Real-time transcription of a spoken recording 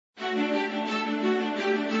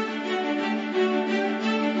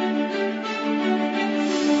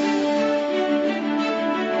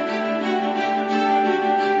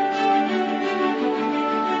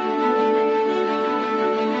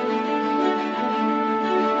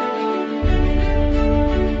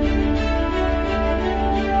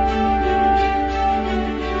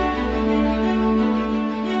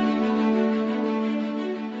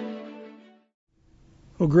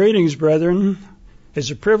Well, greetings, brethren. It's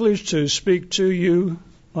a privilege to speak to you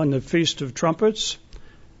on the Feast of Trumpets,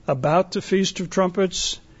 about the Feast of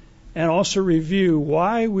Trumpets, and also review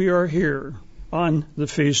why we are here on the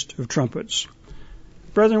Feast of Trumpets.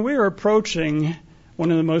 Brethren, we are approaching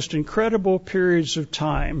one of the most incredible periods of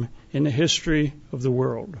time in the history of the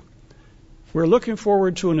world. We're looking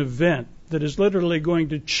forward to an event that is literally going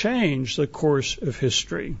to change the course of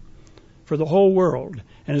history for the whole world,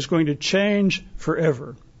 and is going to change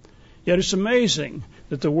forever. Yet it's amazing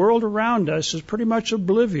that the world around us is pretty much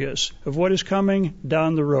oblivious of what is coming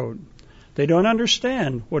down the road. They don't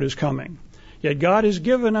understand what is coming. Yet God has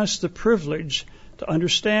given us the privilege to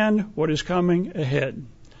understand what is coming ahead.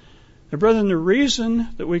 Now, brethren, the reason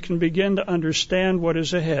that we can begin to understand what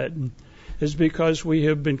is ahead is because we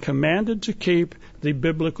have been commanded to keep the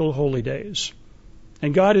biblical holy days.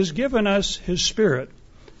 And God has given us His Spirit,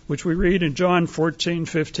 which we read in John 14,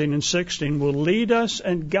 15, and 16, will lead us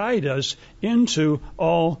and guide us into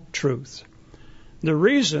all truth. The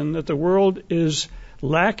reason that the world is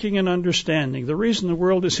lacking in understanding, the reason the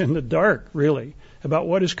world is in the dark, really, about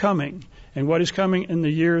what is coming and what is coming in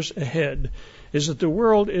the years ahead, is that the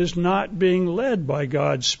world is not being led by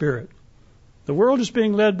God's Spirit. The world is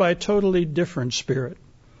being led by a totally different spirit.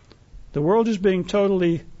 The world is being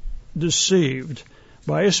totally deceived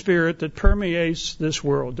by a spirit that permeates this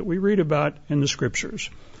world that we read about in the Scriptures.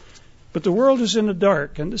 But the world is in the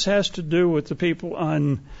dark, and this has to do with the people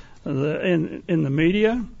in the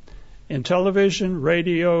media, in television,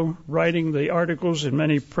 radio, writing the articles in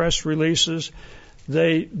many press releases.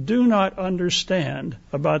 They do not understand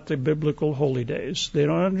about the biblical holy days. They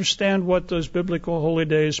don't understand what those biblical holy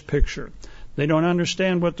days picture. They don't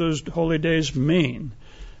understand what those holy days mean,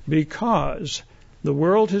 because the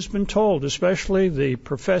world has been told, especially the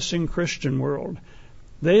professing Christian world,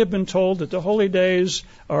 they have been told that the holy days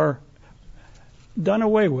are done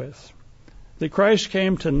away with, that Christ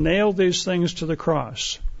came to nail these things to the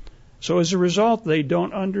cross. So as a result, they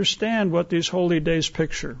don't understand what these holy days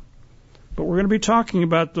picture. But we're going to be talking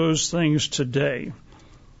about those things today.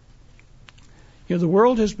 The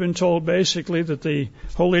world has been told basically that the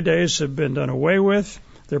holy days have been done away with.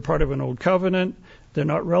 They're part of an old covenant. They're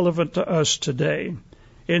not relevant to us today,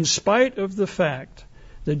 in spite of the fact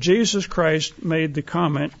that Jesus Christ made the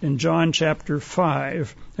comment in John chapter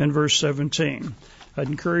 5 and verse 17. I'd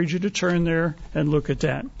encourage you to turn there and look at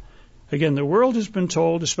that. Again, the world has been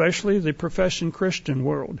told, especially the professing Christian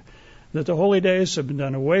world, that the holy days have been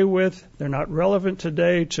done away with. They're not relevant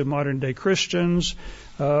today to modern-day Christians.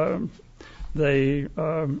 They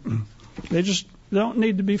just don't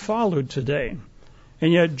need to be followed today.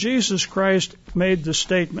 And yet Jesus Christ made the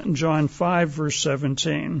statement in John 5, verse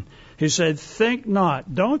 17. He said, "Think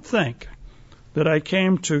not, don't think that I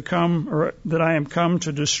am come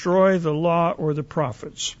to destroy the law or the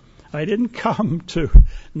prophets. I didn't come to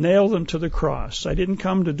nail them to the cross. I didn't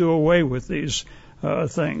come to do away with these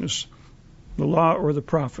things, the law or the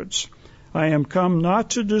prophets. I am come not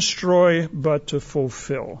to destroy, but to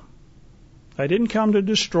fulfill." I didn't come to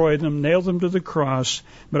destroy them, nail them to the cross,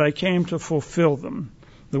 but I came to fulfill them.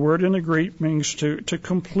 The word in the Greek means to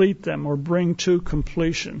complete them or bring to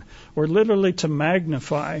completion, or literally to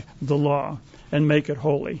magnify the law and make it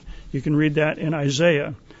holy. You can read that in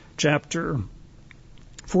Isaiah chapter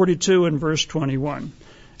 42 and verse 21.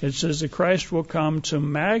 It says that Christ will come to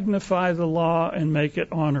magnify the law and make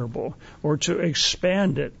it honorable, or to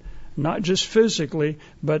expand it, not just physically,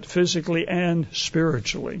 but physically and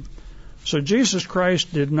spiritually. So Jesus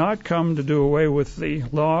Christ did not come to do away with the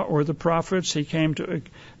law or the prophets. He came to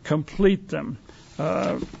complete them,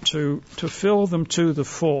 to fill them to the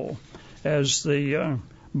full, as the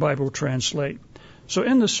Bible translate. So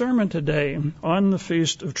in the sermon today on the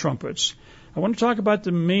Feast of Trumpets, I want to talk about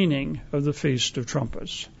the meaning of the Feast of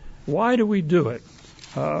Trumpets. Why do we do it?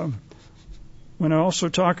 When I also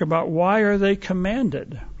talk about why are they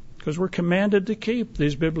commanded? Because we're commanded to keep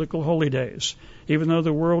these biblical holy days, even though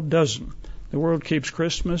the world doesn't. The world keeps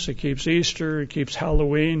Christmas, it keeps Easter, it keeps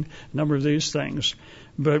Halloween, a number of these things.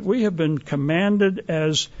 But we have been commanded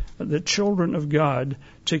as the children of God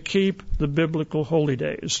to keep the biblical holy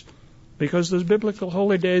days, because those biblical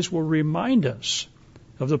holy days will remind us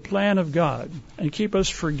of the plan of God and keep us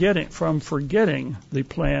from forgetting the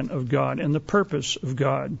plan of God and the purpose of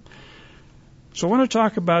God. So I want to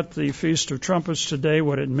talk about the Feast of Trumpets today,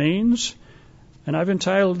 what it means, and I've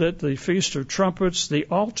entitled it the Feast of Trumpets, the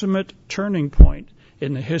ultimate turning point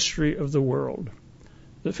in the history of the world.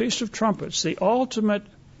 The Feast of Trumpets, the ultimate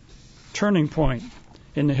turning point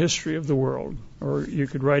in the history of the world. Or you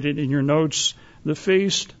could write it in your notes, the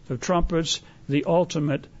Feast of Trumpets, the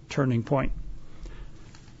ultimate turning point.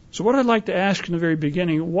 So what I'd like to ask in the very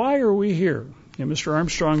beginning, why are we here? Mr.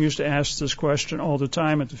 Armstrong used to ask this question all the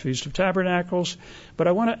time at the Feast of Tabernacles, but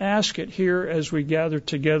I want to ask it here as we gather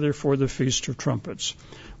together for the Feast of Trumpets.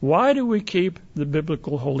 Why do we keep the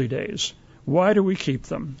biblical holy days? Why do we keep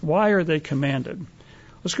them? Why are they commanded?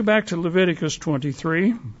 Let's go back to Leviticus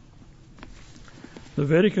 23.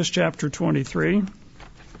 Leviticus chapter 23.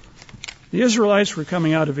 The Israelites were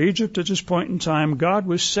coming out of Egypt at this point in time. God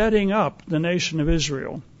was setting up the nation of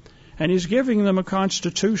Israel. And He's giving them a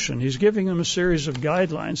constitution. He's giving them a series of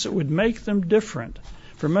guidelines that would make them different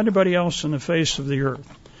from anybody else on the face of the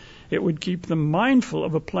earth. It would keep them mindful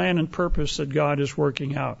of a plan and purpose that God is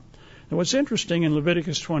working out. And what's interesting in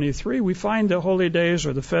Leviticus 23, we find the holy days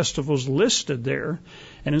or the festivals listed there.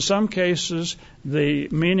 And in some cases, the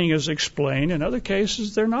meaning is explained. In other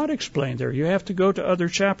cases, they're not explained there. You have to go to other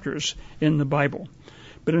chapters in the Bible.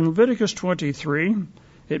 But in Leviticus 23,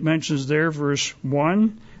 it mentions there, verse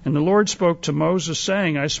 1, "And the Lord spoke to Moses,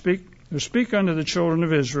 saying, Speak unto the children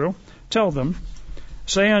of Israel, tell them,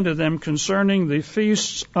 say unto them concerning the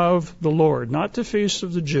feasts of the Lord," not the feasts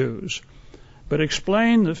of the Jews, but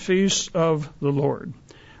explain the feasts of the Lord,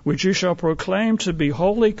 "which you shall proclaim to be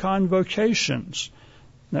holy convocations."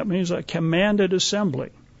 That means a commanded assembly.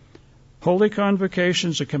 Holy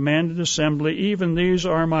convocations, a commanded assembly, even these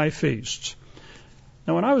are my feasts.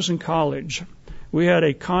 Now, when I was in college, we had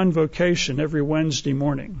a convocation every Wednesday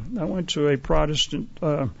morning. I went to a Protestant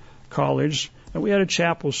college, and we had a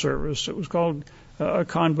chapel service. It was called a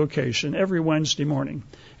convocation every Wednesday morning.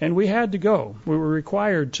 And we had to go. We were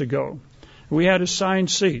required to go. We had assigned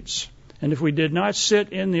seats. And if we did not sit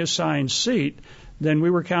in the assigned seat, then we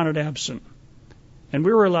were counted absent. And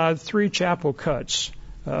we were allowed 3 chapel cuts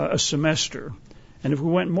a semester. And if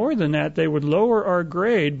we went more than that, they would lower our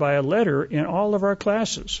grade by a letter in all of our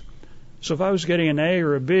classes. So if I was getting an A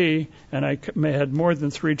or a B and I had more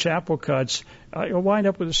than 3 chapel cuts, I would wind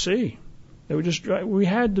up with a C. We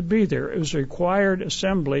had to be there. It was a required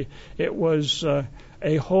assembly. It was a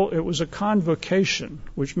convocation,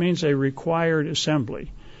 which means a required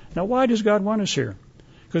assembly. Now, why does God want us here?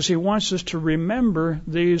 Because He wants us to remember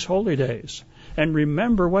these holy days and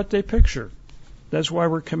remember what they picture. That's why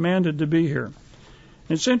we're commanded to be here.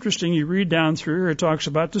 It's interesting, you read down through here, it talks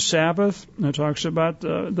about the Sabbath, it talks about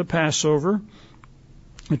the Passover,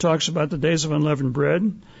 it talks about the days of unleavened bread,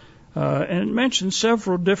 and it mentions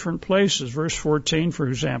several different places. Verse 14, for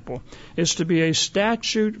example, is to be a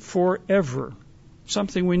statute forever,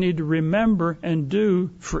 something we need to remember and do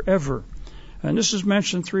forever. And this is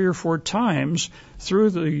mentioned 3 or 4 times through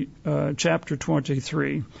the chapter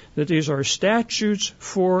 23, that these are statutes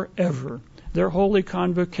forever. They're holy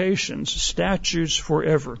convocations, statutes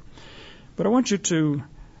forever. But I want you to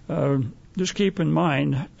just keep in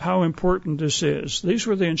mind how important this is. These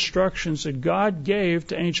were the instructions that God gave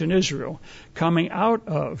to ancient Israel coming out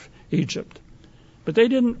of Egypt. But they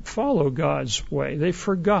didn't follow God's way. They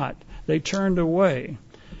forgot. They turned away.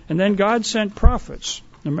 And then God sent prophets.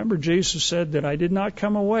 Remember, Jesus said that I did not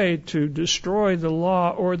come away to destroy the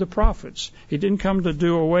law or the prophets. He didn't come to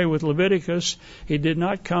do away with Leviticus. He did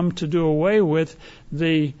not come to do away with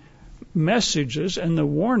the messages and the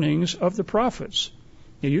warnings of the prophets.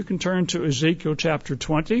 Now, you can turn to Ezekiel chapter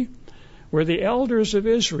 20, where the elders of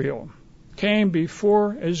Israel came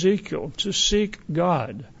before Ezekiel to seek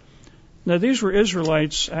God. Now, these were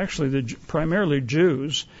Israelites, actually primarily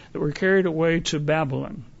Jews, that were carried away to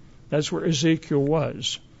Babylon. That's where Ezekiel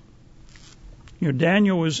was.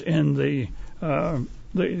 Daniel was in the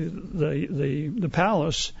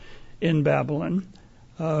palace in Babylon,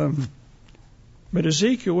 but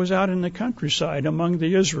Ezekiel was out in the countryside among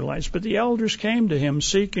the Israelites. But the elders came to him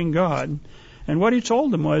seeking God, and what he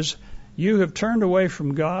told them was, "You have turned away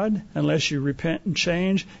from God. Unless you repent and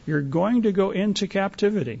change, you're going to go into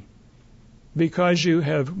captivity." Because you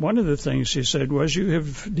have, one of the things he said was, you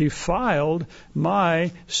have defiled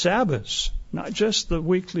my Sabbaths, not just the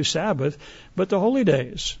weekly Sabbath, but the holy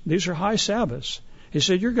days. These are high Sabbaths. He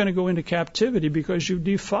said, you're going to go into captivity because you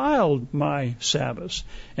defiled my Sabbaths.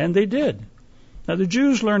 And they did. Now, the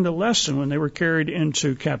Jews learned a lesson when they were carried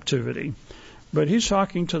into captivity. But he's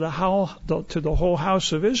talking to the whole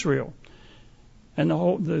house of Israel. And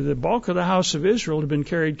the bulk of the house of Israel had been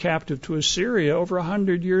carried captive to Assyria over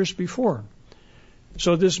 100 years before.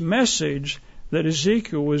 So this message that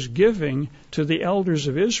Ezekiel was giving to the elders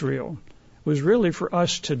of Israel was really for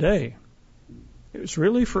us today. It was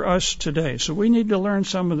really for us today. So we need to learn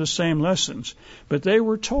some of the same lessons. But they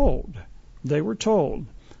were told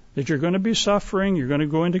that you're going to be suffering, you're going to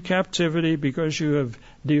go into captivity because you have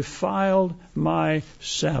defiled my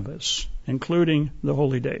Sabbaths, including the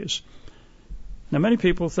holy days. Now, many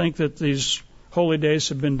people think that these holy days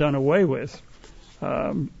have been done away with.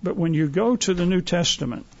 But when you go to the New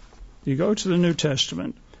Testament,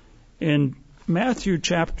 in Matthew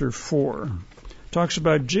chapter 4, talks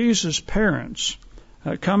about Jesus' parents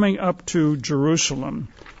coming up to Jerusalem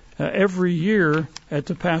every year at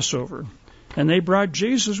the Passover. And they brought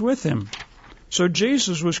Jesus with him. So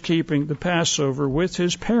Jesus was keeping the Passover with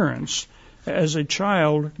his parents as a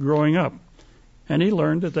child growing up. And he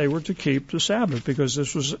learned that they were to keep the Sabbath, because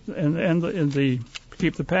this was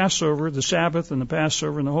keep the Passover, the Sabbath, and the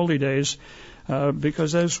Passover and the holy days,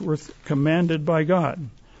 because those were commanded by God.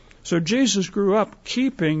 So Jesus grew up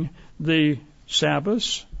keeping the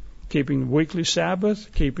Sabbaths, keeping the weekly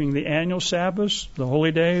Sabbath, keeping the annual Sabbaths, the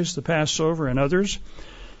holy days, the Passover, and others.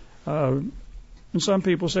 And some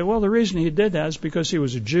people say, well, the reason he did that is because he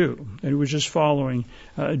was a Jew, and he was just following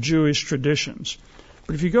Jewish traditions.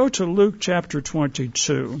 But if you go to Luke chapter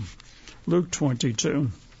 22,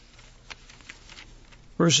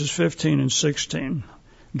 verses 15 and 16,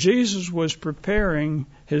 Jesus was preparing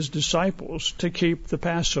his disciples to keep the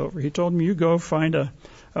Passover. He told them, you go find a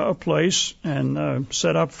place and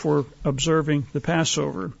set up for observing the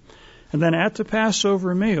Passover. And then at the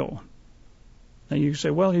Passover meal, now you say,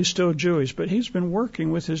 well, he's still Jewish, but he's been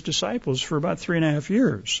working with his disciples for about 3.5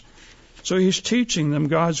 years. So he's teaching them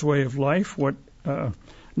God's way of life, what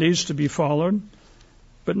needs to be followed.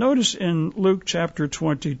 But notice in Luke chapter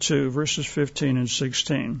 22, verses 15 and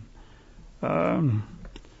 16,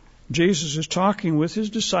 Jesus is talking with his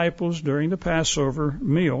disciples during the Passover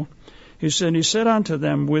meal. He said unto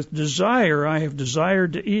them, with desire I have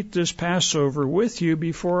desired to eat this Passover with you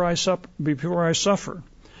before I suffer.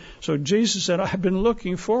 So Jesus said, I've been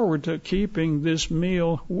looking forward to keeping this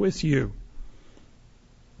meal with you.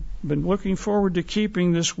 Been looking forward to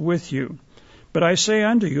keeping this with you. But I say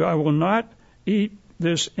unto you, I will not eat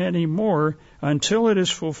this any more until it is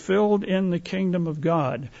fulfilled in the kingdom of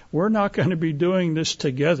God. We're not going to be doing this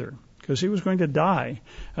together, because he was going to die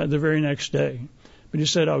the very next day. But he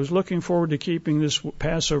said, I was looking forward to keeping this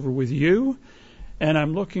Passover with you, and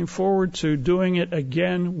I'm looking forward to doing it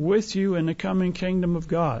again with you in the coming kingdom of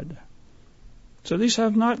God. So these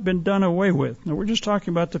have not been done away with. Now, we're just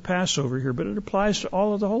talking about the Passover here, but it applies to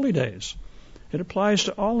all of the holy days. It applies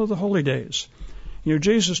to all of the holy days. You know,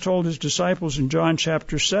 Jesus told his disciples in John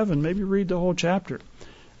chapter 7, maybe read the whole chapter,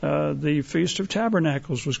 the Feast of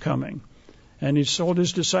Tabernacles was coming. And he told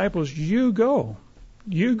his disciples, you go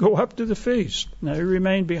up to the feast. Now, he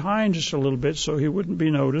remained behind just a little bit so he wouldn't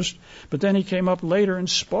be noticed, but then he came up later and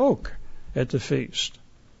spoke at the feast.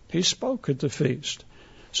 He spoke at the feast.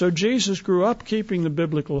 So Jesus grew up keeping the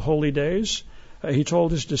biblical holy days. He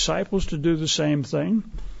told his disciples to do the same thing.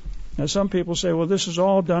 Now, some people say, well, this is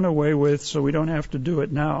all done away with, so we don't have to do it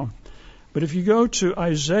now. But if you go to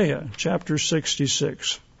Isaiah chapter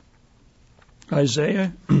 66,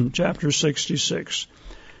 Isaiah chapter 66,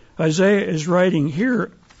 Isaiah is writing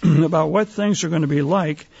here about what things are going to be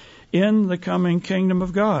like in the coming kingdom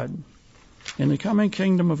of God. In the coming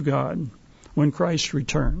kingdom of God, when Christ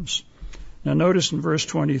returns. Now, notice in verse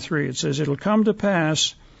 23, it says, it'll come to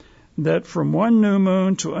pass that from one new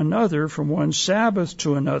moon to another, from one Sabbath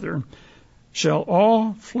to another, shall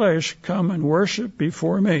all flesh come and worship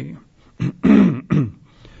before me,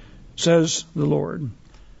 says the Lord.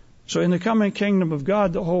 So in the coming kingdom of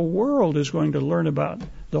God, the whole world is going to learn about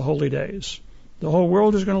the holy days. The whole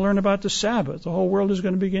world is going to learn about the Sabbath. The whole world is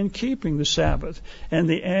going to begin keeping the Sabbath and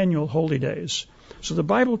the annual holy days. So the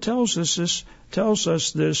Bible tells us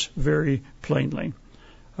this very plainly.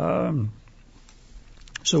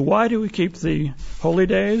 So why do we keep the holy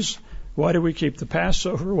days? Why do we keep the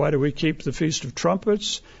Passover? Why do we keep the Feast of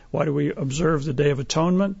Trumpets? Why do we observe the Day of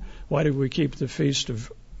Atonement? Why do we keep the Feast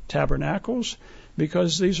of Tabernacles?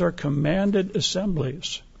 Because these are commanded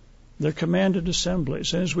assemblies. They're commanded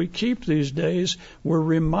assemblies. And as we keep these days, we're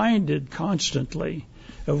reminded constantly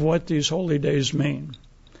of what these holy days mean.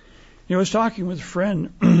 You know, I was talking with a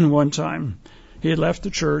friend one time. He had left the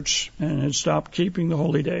church and had stopped keeping the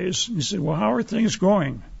holy days. He said, well, how are things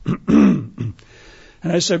going? And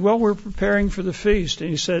I said, well, we're preparing for the feast. And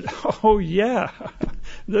he said, oh, yeah,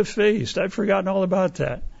 the feast. I'd forgotten all about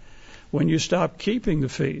that. When you stop keeping the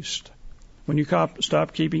feast, when you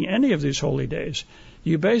stop keeping any of these holy days,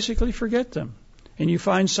 you basically forget them. And you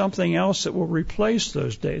find something else that will replace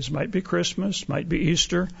those days. Might be Christmas, might be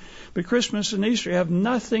Easter. But Christmas and Easter have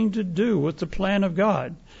nothing to do with the plan of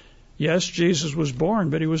God. Yes, Jesus was born,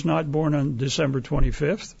 but he was not born on December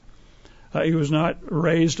 25th. He was not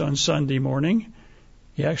raised on Sunday morning.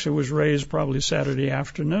 He actually was raised probably Saturday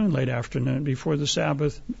afternoon, late afternoon, before the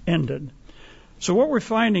Sabbath ended. So what we're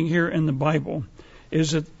finding here in the Bible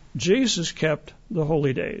is that Jesus kept the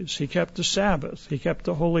holy days. He kept the Sabbath. He kept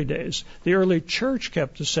the holy days. The early church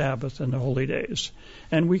kept the Sabbath and the holy days.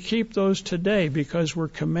 And we keep those today because we're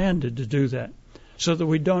commanded to do that, so that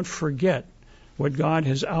we don't forget what God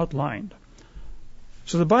has outlined.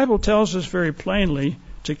 So the Bible tells us very plainly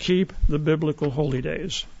to keep the biblical holy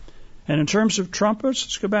days. And in terms of trumpets,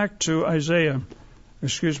 let's go back to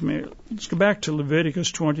let's go back to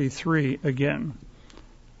Leviticus 23 again,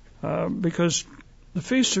 because the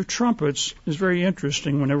Feast of Trumpets is very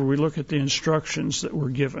interesting whenever we look at the instructions that were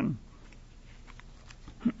given.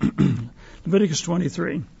 Leviticus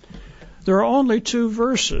 23. There are only 2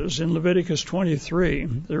 verses in Leviticus 23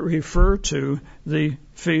 that refer to the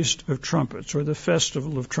Feast of Trumpets, or the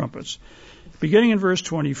Festival of Trumpets. Beginning in verse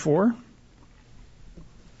 24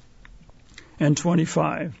 and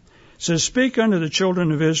 25. It says, "Speak unto the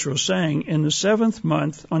children of Israel, saying, in the 7th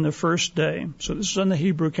month on the 1st day," so this is on the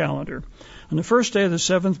Hebrew calendar, "on the 1st day of the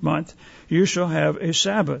 7th month you shall have a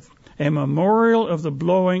Sabbath, a memorial of the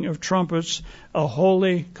blowing of trumpets, a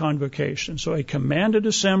holy convocation." So a commanded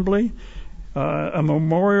assembly, a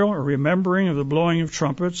memorial, a remembering of the blowing of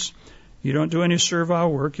trumpets. You don't do any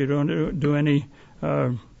servile work. You don't do any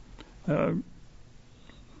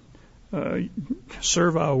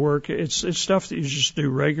servile work. It's stuff that you just do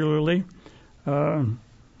regularly. And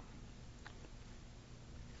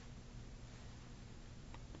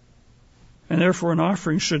therefore an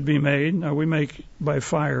offering should be made. Now we make by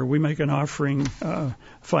fire. We make an offering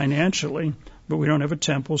financially, but we don't have a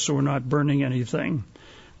temple, so we're not burning anything.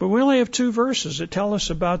 But we only have 2 verses that tell us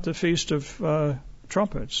about the Feast of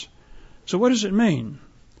Trumpets. So what does it mean?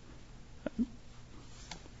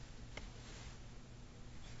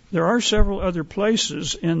 There are several other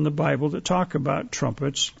places in the Bible that talk about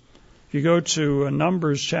trumpets. If you go to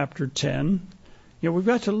Numbers chapter 10, we've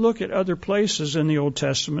got to look at other places in the Old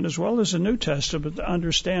Testament as well as the New Testament to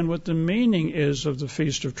understand what the meaning is of the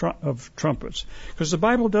Feast of Trumpets. Because the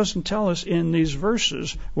Bible doesn't tell us in these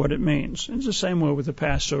verses what it means. It's the same way with the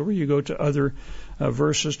Passover. You go to other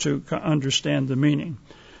verses to understand the meaning.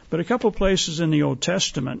 But a couple places in the Old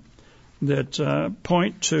Testament that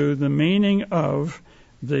point to the meaning of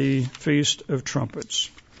the Feast of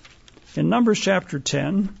Trumpets. In Numbers chapter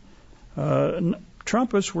 10,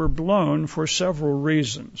 trumpets were blown for several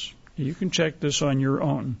reasons. You can check this on your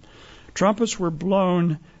own. Trumpets were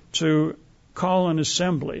blown to call an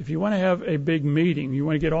assembly. If you want to have a big meeting, you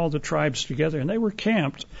want to get all the tribes together, and they were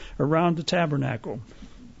camped around the tabernacle.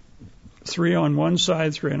 3 on one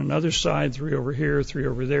side, 3 on another side, 3 over here, 3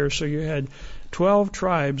 over there. So you had 12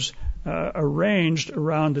 tribes arranged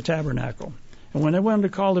around the tabernacle. And when they wanted to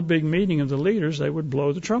call a big meeting of the leaders, they would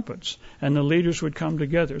blow the trumpets, and the leaders would come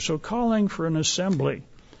together. So calling for an assembly.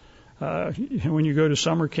 When you go to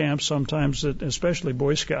summer camps, sometimes, especially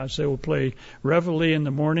Boy Scouts, they will play reveille in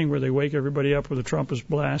the morning where they wake everybody up with a trumpet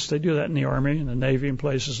blast. They do that in the Army and the Navy and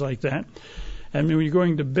places like that. And when you're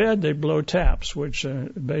going to bed, they blow taps, which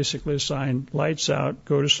basically sign lights out,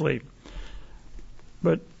 go to sleep.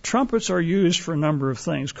 But trumpets are used for a number of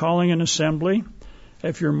things. Calling an assembly.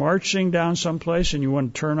 If you're marching down someplace and you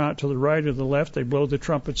want to turn out to the right or the left, they blow the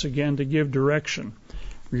trumpets again to give direction.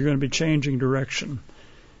 You're going to be changing direction.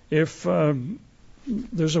 If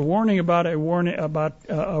there's a warning about a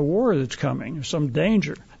war that's coming, or some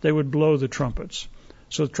danger, they would blow the trumpets.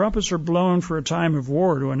 So the trumpets are blown for a time of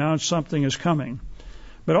war to announce something is coming.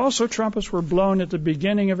 But also trumpets were blown at the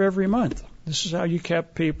beginning of every month. This is how you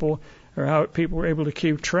kept people, or how people were able to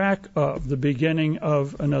keep track of the beginning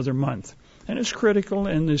of another month. And it's critical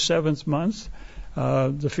in the 7th month.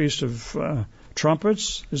 The Feast of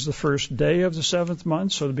Trumpets is the 1st day of the 7th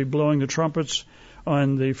month, so they'll be blowing the trumpets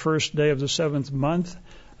on the 1st day of the 7th month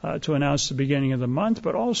to announce the beginning of the month,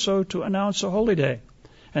 but also to announce a holy day.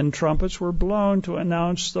 And trumpets were blown to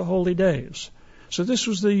announce the holy days. So this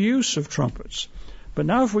was the use of trumpets. But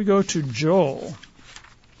now if we go to Joel,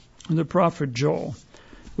 the prophet Joel,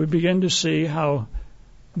 we begin to see how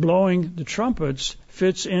blowing the trumpets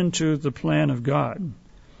fits into the plan of God.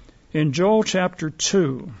 In Joel chapter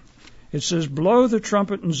 2, it says, "Blow the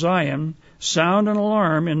trumpet in Zion, sound an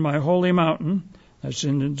alarm in my holy mountain," that's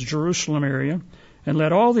in the Jerusalem area, "and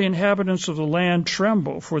let all the inhabitants of the land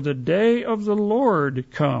tremble, for the day of the Lord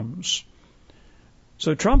comes."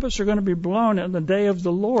 So trumpets are going to be blown on the day of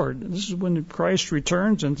the Lord. This is when Christ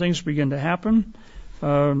returns and things begin to happen.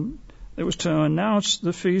 It was to announce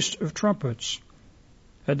the Feast of Trumpets.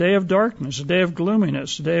 A day of darkness, a day of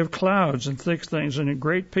gloominess, a day of clouds and thick things, and a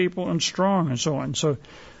great people and strong, and so on. So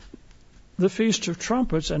the Feast of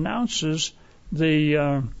Trumpets announces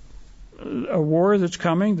a war that's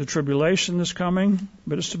coming, the tribulation that's coming,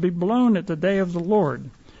 but it's to be blown at the day of the Lord.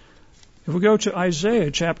 If we go to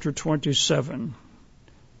Isaiah chapter 27,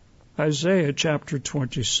 Isaiah chapter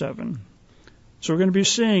 27. So we're going to be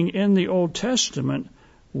seeing in the Old Testament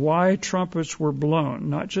why trumpets were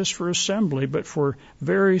blown, not just for assembly, but for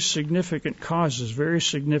very significant causes, very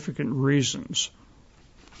significant reasons.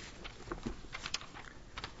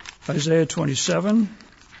 Isaiah 27.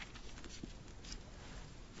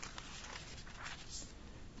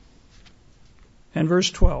 And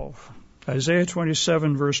verse 12. Isaiah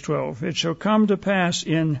 27, verse 12. It shall come to pass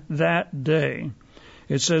in that day,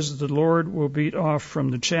 it says that the Lord will beat off from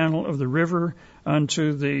the channel of the river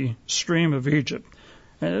unto the stream of Egypt.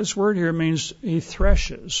 And this word here means he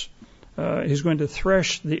threshes. He's going to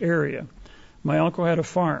thresh the area. My uncle had a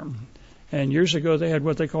farm, and years ago they had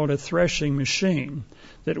what they called a threshing machine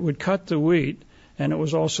that would cut the wheat, and it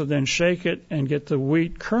was also then shake it and get the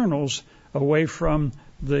wheat kernels away from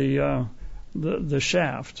the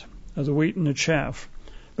shaft, the wheat and the chaff.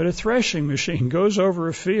 But a threshing machine goes over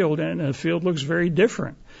a field, and a field looks very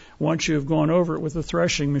different once you've gone over it with a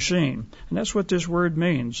threshing machine. And that's what this word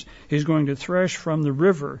means. He's going to thresh from the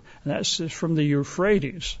river, and that's from the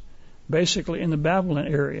Euphrates, basically in the Babylon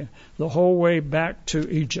area, the whole way back to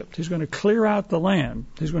Egypt. He's going to clear out the land.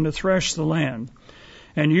 He's going to thresh the land.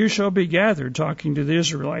 And you shall be gathered, talking to the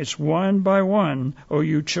Israelites, one by one, O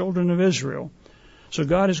you children of Israel. So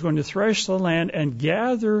God is going to thresh the land and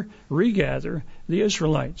regather the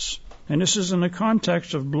Israelites. And this is in the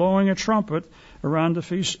context of blowing a trumpet around the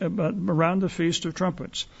Feast of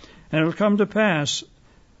Trumpets. And it will come to pass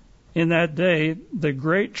in that day, the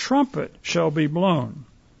great trumpet shall be blown.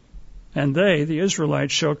 And they, the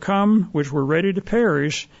Israelites, shall come, which were ready to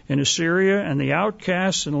perish in Assyria, and the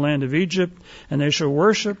outcasts in the land of Egypt, and they shall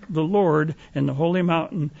worship the Lord in the holy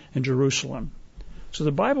mountain in Jerusalem. So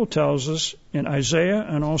the Bible tells us in Isaiah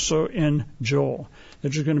and also in Joel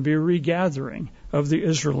that there's going to be a regathering of the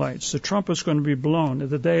Israelites. The trumpet's going to be blown at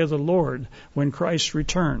the day of the Lord when Christ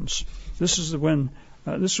returns. This is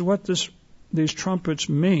what these trumpets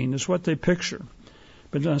mean. It's what they picture.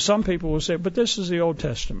 But some people will say, but this is the Old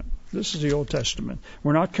Testament. This is the Old Testament.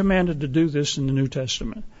 We're not commanded to do this in the New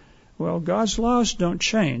Testament. Well, God's laws don't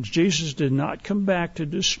change. Jesus did not come back to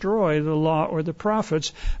destroy the law or the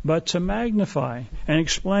prophets, but to magnify and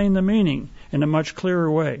explain the meaning in a much clearer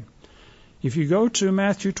way. If you go to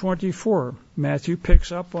Matthew 24, Matthew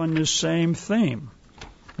picks up on this same theme.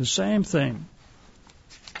 The same thing.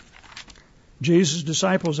 Jesus'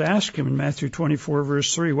 disciples ask him in Matthew 24,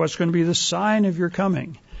 verse 3, what's going to be the sign of your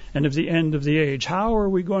coming and of the end of the age? How are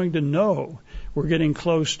we going to know we're getting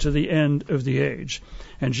close to the end of the age?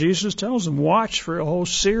 And Jesus tells them, watch for a whole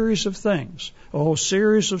series of things, a whole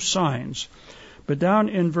series of signs. But down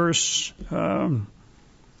in verse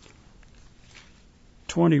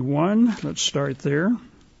 21, let's start there.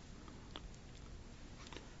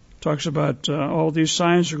 Talks about all these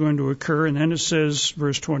signs are going to occur, and then it says,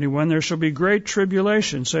 verse 21, there shall be great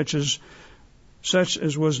tribulation, such as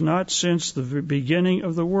was not since the beginning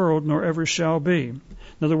of the world, nor ever shall be. In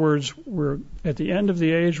other words, we're at the end of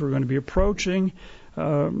the age. We're going to be approaching,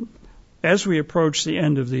 as we approach the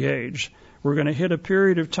end of the age, we're going to hit a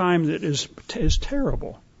period of time that is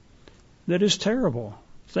terrible. That is terrible.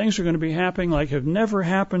 Things are going to be happening like have never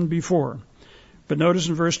happened before. But notice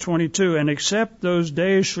in verse 22, and except those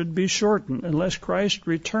days should be shortened, unless Christ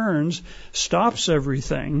returns, stops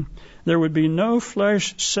everything, there would be no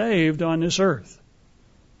flesh saved on this earth.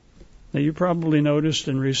 Now, you probably noticed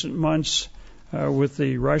in recent months with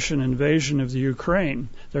the Russian invasion of the Ukraine,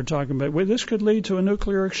 they're talking about, well, this could lead to a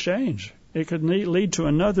nuclear exchange. It could lead to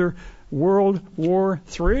another World War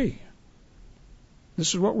III.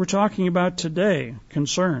 This is what we're talking about today,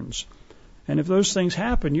 concerns. And if those things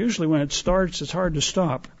happen, usually when it starts, it's hard to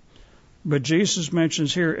stop. But Jesus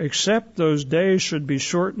mentions here, except those days should be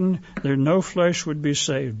shortened, there no flesh would be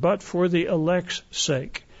saved, but for the elect's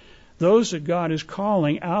sake. Those that God is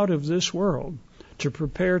calling out of this world to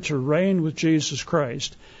prepare to reign with Jesus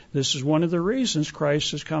Christ. This is one of the reasons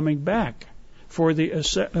Christ is coming back, for the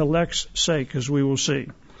elect's sake, as we will see.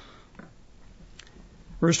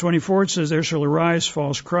 Verse 24, it says, there shall arise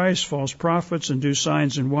false Christs, false prophets, and do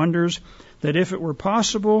signs and wonders, that if it were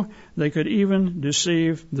possible, they could even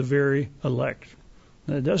deceive the very elect.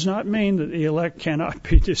 That does not mean that the elect cannot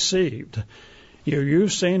be deceived.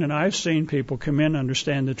 You've seen and I've seen people come in,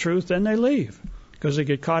 understand the truth, then they leave because they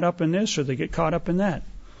get caught up in this or they get caught up in that.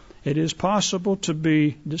 It is possible to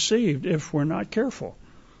be deceived if we're not careful.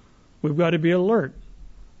 We've got to be alert.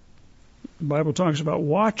 The Bible talks about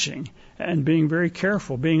watching and being very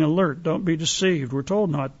careful, being alert. Don't be deceived. We're told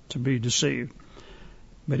not to be deceived.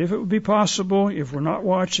 But if it would be possible, if we're not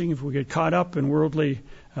watching, if we get caught up in worldly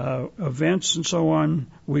events and so on,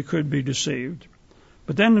 we could be deceived.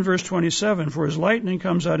 But then in verse 27, for as lightning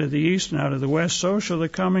comes out of the east and out of the west, so shall the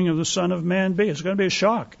coming of the Son of Man be. It's going to be a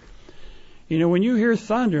shock. You know, when you hear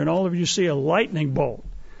thunder and all of you see a lightning bolt,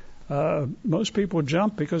 most people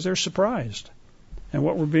jump because they're surprised. And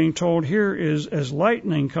what we're being told here is, as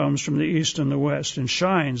lightning comes from the east and the west and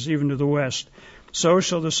shines even to the west, so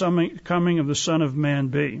shall the coming of the Son of Man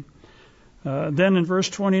be. Then in verse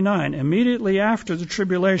 29, immediately after the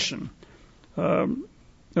tribulation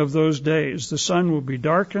of those days, the sun will be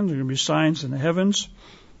darkened, there will be signs in the heavens.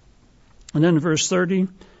 And then in verse 30,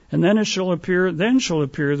 and then shall appear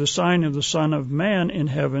the sign of the Son of Man in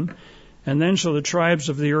heaven, and then shall the tribes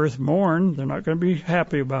of the earth mourn. They're not going to be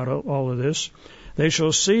happy about all of this. They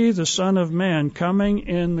shall see the Son of Man coming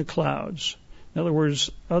in the clouds. In other words,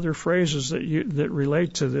 other phrases that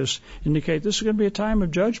relate to this indicate this is going to be a time of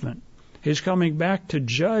judgment. He's coming back to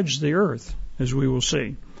judge the earth, as we will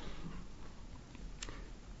see.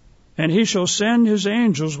 And he shall send his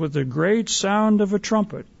angels with the great sound of a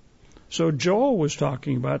trumpet. So Joel was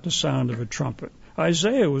talking about the sound of a trumpet.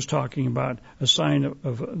 Isaiah was talking about a sign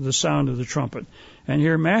of the sound of the trumpet. And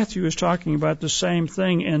here Matthew is talking about the same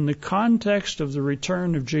thing in the context of the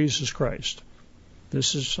return of Jesus Christ.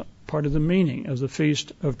 This is part of the meaning of the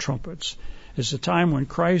Feast of Trumpets. It's a time when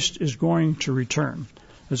Christ is going to return.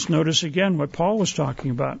 Let's notice again what Paul was talking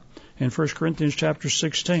about in 1 Corinthians chapter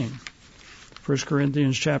 16. 1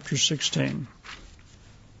 Corinthians chapter 15,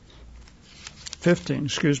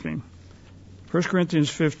 1 Corinthians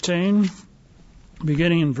 15,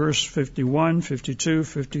 beginning in verse 51, 52,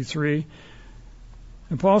 53.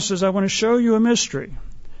 And Paul says, I want to show you a mystery.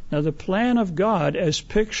 Now, the plan of God, as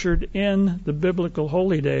pictured in the biblical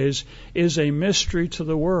holy days, is a mystery to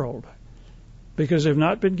the world. Because they've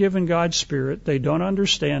not been given God's Spirit, they don't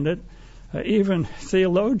understand it. Even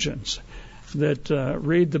theologians that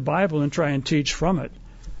read the Bible and try and teach from it,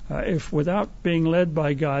 if without being led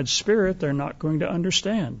by God's Spirit, they're not going to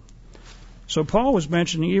understand. So Paul was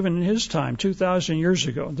mentioning even in his time, 2,000 years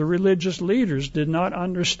ago, the religious leaders did not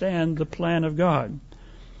understand the plan of God.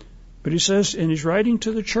 But he says, and he's writing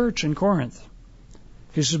to the church in Corinth,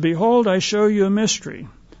 he says, behold, I show you a mystery.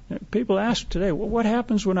 People ask today, well, what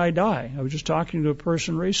happens when I die? I was just talking to a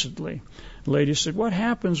person recently. The lady said, what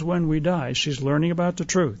happens when we die? She's learning about the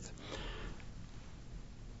truth.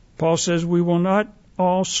 Paul says, we will not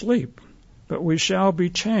all sleep, but we shall be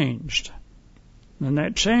changed. And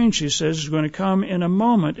that change, he says, is going to come in a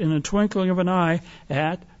moment, in a twinkling of an eye,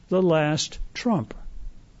 at the last trump.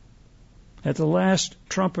 At the last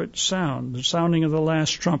trumpet sound, the sounding of the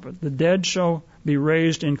last trumpet. The dead shall be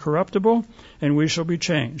raised incorruptible, and we shall be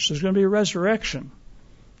changed. There's going to be a resurrection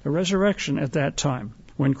at that time,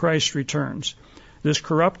 when Christ returns. This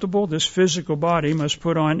corruptible, this physical body must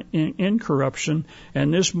put on incorruption,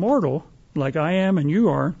 and this mortal, like I am and you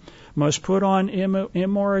are, must put on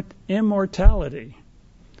immortality.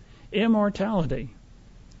 Immortality.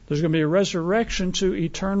 There's going to be a resurrection to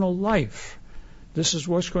eternal life. This is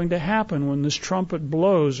what's going to happen when this trumpet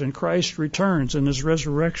blows and Christ returns and his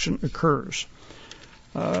resurrection occurs.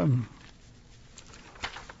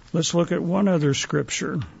 Let's look at one other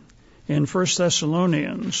scripture in 1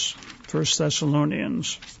 Thessalonians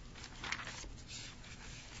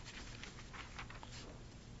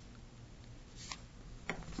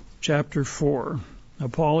chapter 4. Now,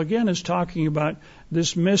 Paul again is talking about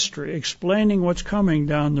this mystery, explaining what's coming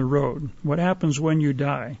down the road, what happens when you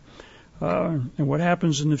die, and what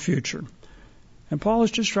happens in the future. And Paul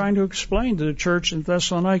is just trying to explain to the church in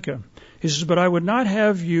Thessalonica. He says, but I would not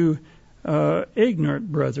have you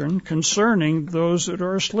ignorant, brethren, concerning those that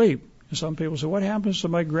are asleep. And some people say, what happens to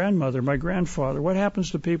my grandmother, my grandfather? What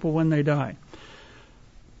happens to people when they die?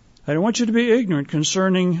 I don't want you to be ignorant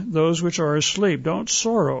concerning those which are asleep. Don't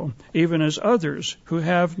sorrow, even as others who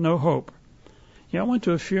have no hope. I went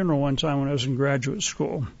to a funeral one time when I was in graduate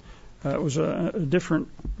school. It was a different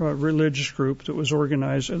religious group that was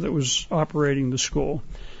organized, that was operating the school.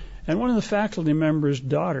 And one of the faculty members'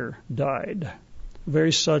 daughter died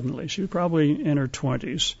very suddenly. She was probably in her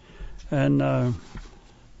 20s. And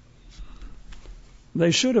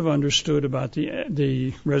they should have understood about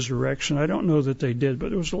the resurrection. I don't know that they did, but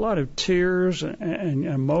there was a lot of tears and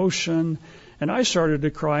emotion. And I started to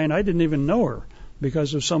cry, and I didn't even know her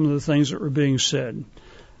because of some of the things that were being said.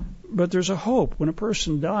 But there's a hope. When a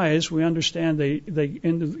person dies, we understand they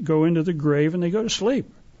go into the grave and they go to sleep.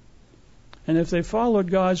 And if they followed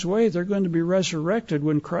God's way, they're going to be resurrected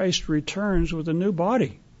when Christ returns with a new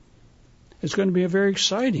body. It's going to be a very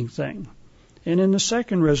exciting thing. And in the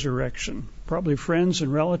second resurrection, probably friends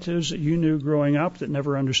and relatives that you knew growing up that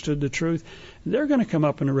never understood the truth, they're going to come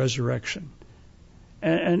up in a resurrection.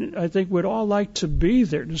 And I think we'd all like to be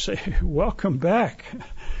there to say, welcome back.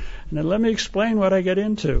 Now let me explain what I get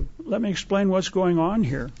into. Let me explain what's going on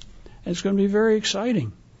here. And it's going to be very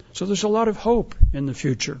exciting. So there's a lot of hope in the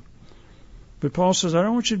future. But Paul says, I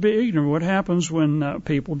don't want you to be ignorant of what happens when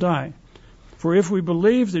people die. For if we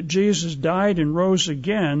believe that Jesus died and rose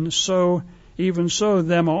again, so even so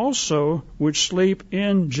them also which sleep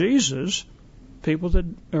in Jesus, people that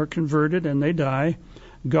are converted and they die,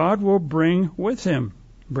 God will bring with him,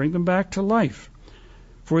 bring them back to life.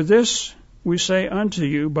 For this we say unto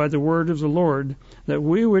you by the word of the Lord, that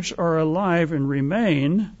we which are alive and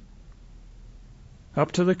remain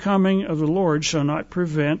up to the coming of the Lord shall not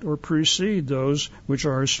prevent or precede those which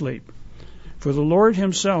are asleep. For the Lord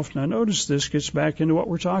himself, now notice this gets back into what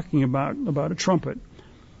we're talking about a trumpet.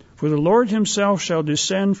 For the Lord himself shall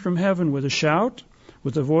descend from heaven with a shout,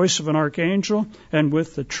 with the voice of an archangel, and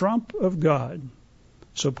with the trump of God.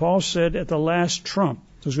 So Paul said at the last trump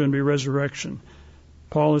there's going to be resurrection.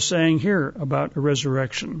 Paul is saying here about a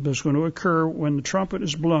resurrection that's going to occur when the trumpet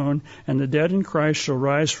is blown and the dead in Christ shall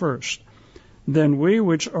rise first. Then we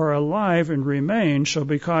which are alive and remain shall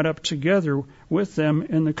be caught up together with them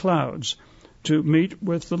in the clouds to meet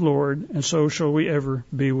with the Lord, and so shall we ever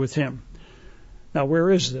be with him. Now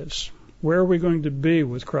where is this? Where are we going to be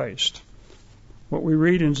with Christ? What we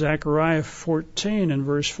read in Zechariah 14 and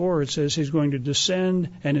verse 4, it says he's going to descend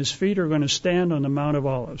and his feet are going to stand on the Mount of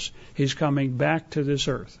Olives. He's coming back to this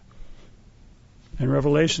earth. And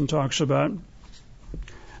Revelation talks about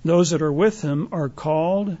those that are with him are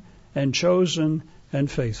called and chosen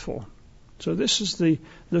and faithful. So this is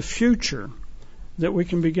the future that we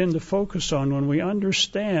can begin to focus on when we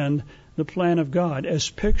understand the plan of God as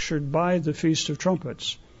pictured by the Feast of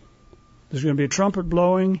Trumpets. There's going to be a trumpet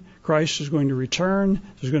blowing. Christ is going to return.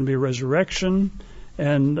 There's going to be a resurrection.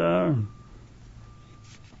 And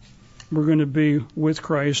we're going to be with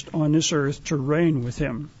Christ on this earth to reign with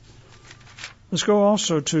him. Let's go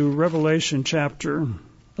also to Revelation chapter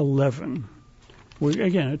 11.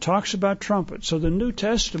 Again, it talks about trumpets. So the New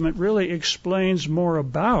Testament really explains more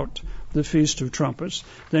about the Feast of Trumpets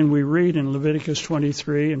than we read in Leviticus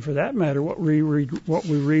 23, and for that matter, what we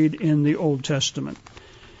read in the Old Testament.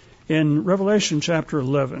 In Revelation chapter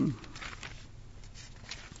 11,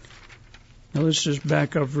 now let's just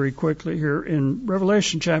back up very quickly here. In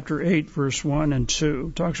Revelation chapter 8, verse 1 and 2,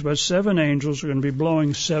 it talks about 7 angels are going to be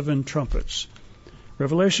blowing 7 trumpets.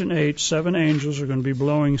 Revelation 8, 7 angels are going to be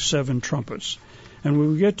blowing 7 trumpets. And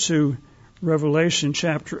when we get to Revelation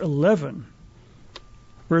chapter 11,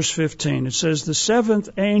 verse 15, it says, the 7th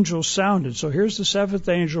angel sounded. So here's the 7th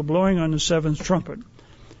angel blowing on the 7th trumpet.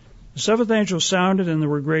 The 7th angel sounded, and there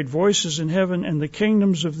were great voices in heaven, and the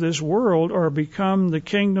kingdoms of this world are become the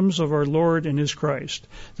kingdoms of our Lord and his Christ.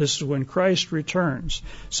 This is when Christ returns,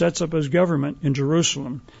 sets up his government in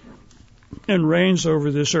Jerusalem, and reigns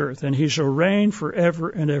over this earth, and he shall reign forever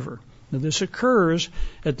and ever. Now, this occurs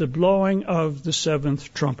at the blowing of the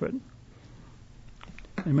 7th trumpet.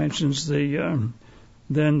 It mentions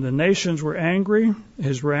then the nations were angry,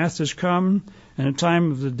 his wrath is come, and a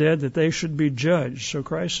time of the dead that they should be judged. So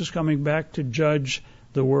Christ is coming back to judge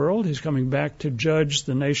the world. He's coming back to judge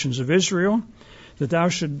the nations of Israel,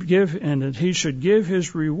 that he should give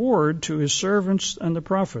his reward to his servants and the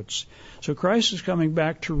prophets. So Christ is coming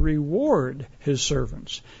back to reward his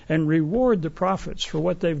servants and reward the prophets for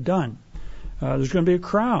what they've done. There's going to be a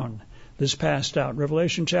crown that's passed out,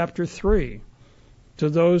 Revelation chapter 3, to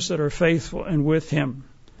those that are faithful and with him.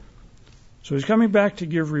 So he's coming back to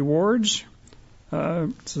give rewards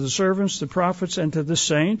to the servants, the prophets, and to the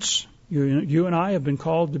saints. You and I have been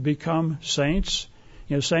called to become saints.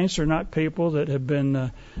 You know, saints are not people that have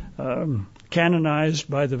been canonized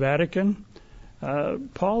by the Vatican.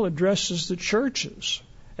 Paul addresses the churches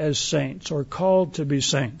as saints or called to be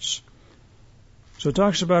saints. So it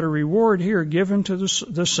talks about a reward here given to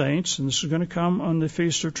the saints, and this is going to come on the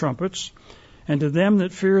Feast of Trumpets, and to them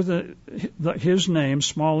that fear his name,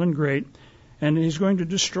 small and great, and he's going to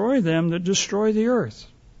destroy them that destroy the earth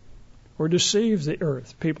or deceive the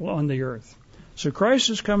earth, people on the earth. So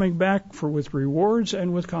Christ is coming back with rewards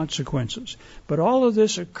and with consequences. But all of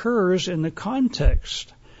this occurs in the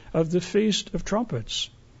context of the Feast of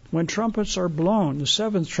Trumpets. When trumpets are blown, the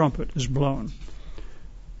 7th trumpet is blown.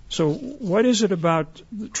 So what is it about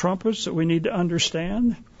the trumpets that we need to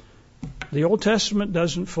understand? The Old Testament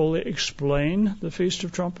doesn't fully explain the Feast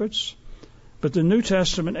of Trumpets, but the New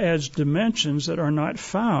Testament adds dimensions that are not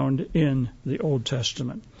found in the Old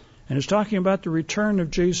Testament. And it's talking about the return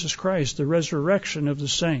of Jesus Christ, the resurrection of the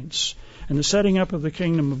saints, and the setting up of the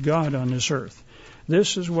kingdom of God on this earth.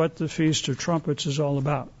 This is what the Feast of Trumpets is all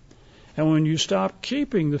about. And when you stop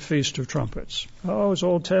keeping the Feast of Trumpets, it's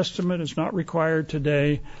Old Testament, it's not required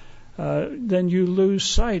today, then you lose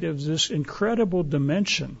sight of this incredible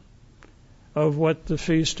dimension of what the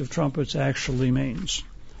Feast of Trumpets actually means.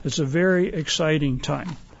 It's a very exciting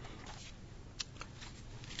time.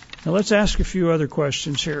 Now let's ask a few other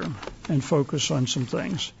questions here and focus on some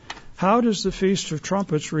things. How does the Feast of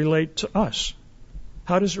Trumpets relate to us?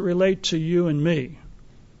 How does it relate to you and me?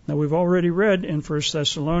 Now we've already read in 1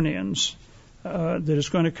 Thessalonians that it's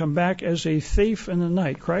going to come back as a thief in the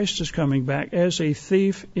night. Christ is coming back as a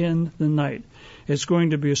thief in the night. It's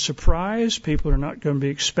going to be a surprise. People are not going to be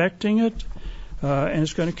expecting it. And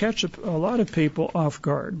it's going to catch a lot of people off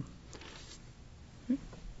guard.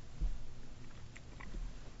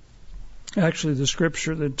 Actually, the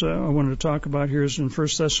scripture that I wanted to talk about here is in 1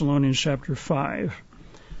 Thessalonians chapter 5.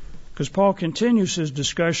 Because Paul continues his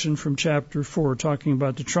discussion from chapter 4, talking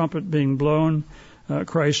about the trumpet being blown,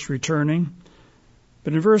 Christ returning.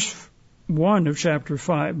 But in verse 1 of chapter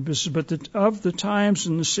 5, it says, "But of the times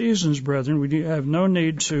and the seasons, brethren, we have no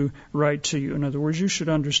need to write to you." In other words, you should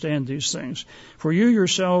understand these things. "For you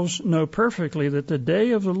yourselves know perfectly that the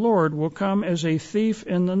day of the Lord will come as a thief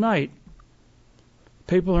in the night."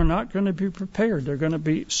 People are not going to be prepared. They're going to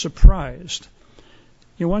be surprised.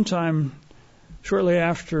 One time, shortly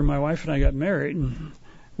after my wife and I got married,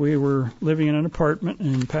 we were living in an apartment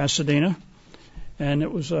in Pasadena, and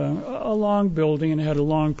it was a long building and it had a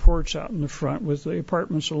long porch out in the front with the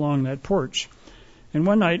apartments along that porch. And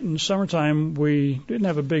one night in the summertime, we didn't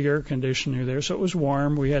have a big air conditioner there, so it was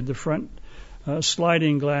warm. We had the front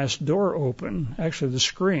sliding glass door open, actually the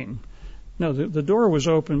screen. No, the door was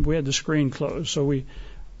open. We had the screen closed. So we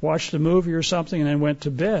watched a movie or something and then went to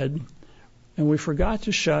bed, and we forgot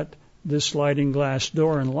to shut this sliding glass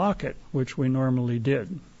door and lock it, which we normally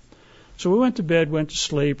did. So we went to bed, went to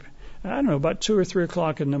sleep. I don't know, about 2 or 3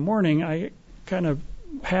 o'clock in the morning, I kind of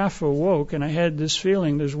half awoke, and I had this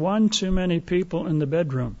feeling there's one too many people in the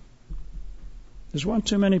bedroom. There's one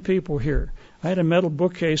too many people here. I had a metal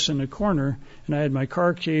bookcase in the corner, and I had my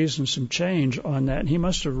car keys and some change on that, and he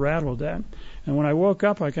must have rattled that. And when I woke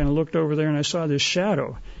up, I kind of looked over there, and I saw this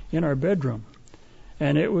shadow in our bedroom.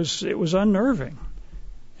 And it was unnerving.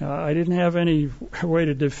 I didn't have any way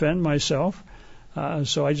to defend myself,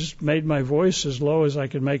 so I just made my voice as low as I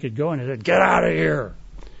could make it go, and I said, "Get out of here!"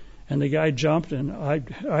 And the guy jumped, and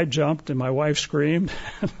I jumped, and my wife screamed.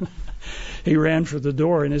 He ran for the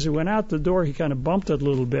door, and as he went out the door, he kind of bumped it a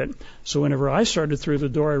little bit. So whenever I started through the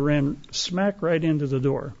door, I ran smack right into the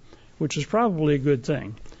door, which is probably a good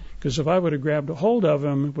thing, because if I would have grabbed a hold of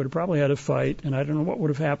him, we would have probably had a fight, and I don't know what would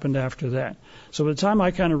have happened after that. So by the time I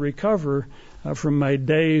kind of recover from my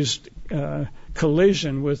dazed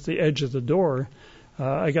collision with the edge of the door,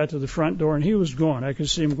 I got to the front door, and he was gone. I could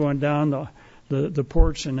see him going down the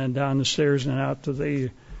porch and then down the stairs and out to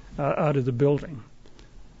out of the building.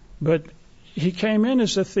 But he came in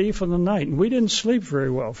as a thief in the night, and we didn't sleep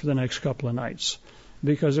very well for the next couple of nights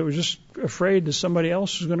because it was just afraid that somebody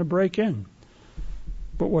else was going to break in.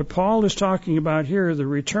 But what Paul is talking about here, the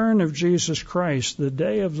return of Jesus Christ, the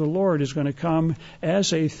day of the Lord is going to come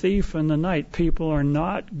as a thief in the night. People are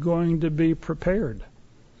not going to be prepared.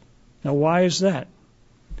 Now, why is that?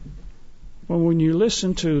 Well, when you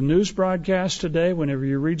listen to news broadcasts today, whenever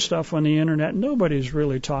you read stuff on the internet, nobody's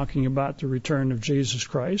really talking about the return of Jesus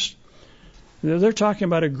Christ. They're talking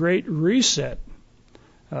about a great reset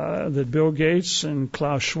that Bill Gates and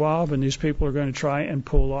Klaus Schwab and these people are going to try and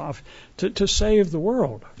pull off to save the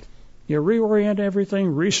world. Reorient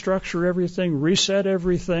everything, restructure everything, reset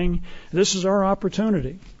everything. This is our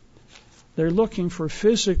opportunity. They're looking for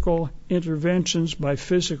physical interventions by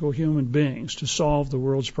physical human beings to solve the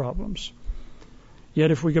world's problems.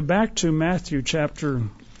 Yet if we go back to Matthew chapter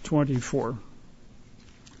 24,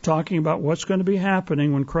 talking about what's going to be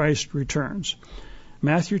happening when Christ returns.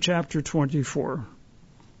 Matthew chapter 24.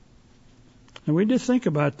 And we need to think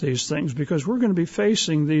about these things because we're going to be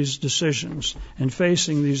facing these decisions and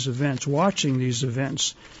facing these events, watching these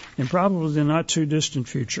events in probably the not too distant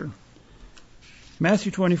future.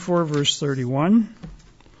 Matthew 24, verse 31,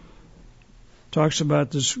 talks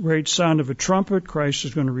about this great sound of a trumpet. Christ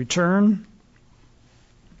is going to return.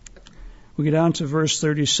 We get down to verse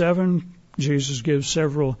 37. Jesus gives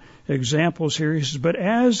several examples here. He says, "But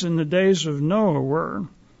as in the days of Noah were,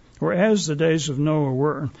 or as the days of Noah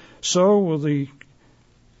were, so will the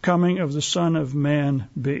coming of the Son of Man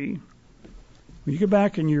be." When you go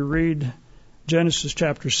back and you read Genesis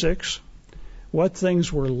chapter 6, what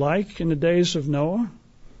things were like in the days of Noah,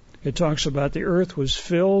 it talks about the earth was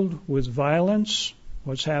filled with violence,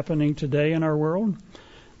 what's happening today in our world.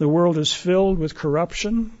 The world is filled with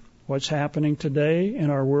corruption, what's happening today in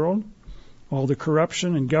our world. All the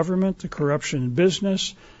corruption in government, the corruption in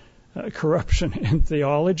business, corruption in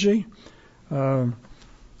theology.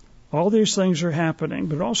 All these things are happening.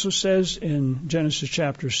 But it also says in Genesis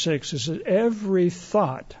chapter 6 is that every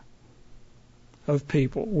thought of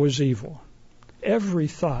people was evil. Every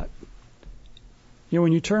thought. You know,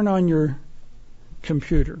 when you turn on your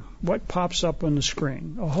computer, what pops up on the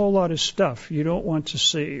screen? A whole lot of stuff you don't want to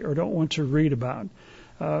see or don't want to read about.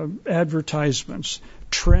 Advertisements,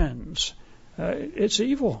 trends. It's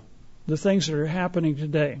evil, the things that are happening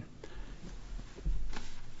today.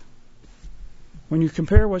 When you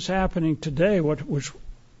compare what's happening today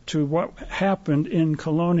to what happened in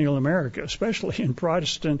colonial America, especially in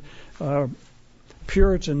Protestant,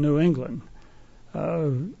 Puritan New England,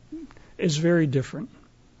 is very different.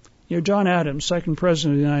 You know, John Adams, second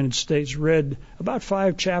president of the United States, read about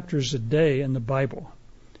 5 chapters a day in the Bible.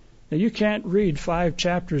 Now, you can't read 5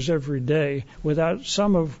 chapters every day without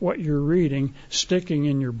some of what you're reading sticking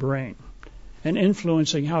in your brain and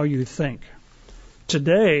influencing how you think.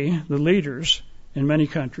 Today, the leaders in many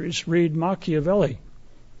countries read Machiavelli.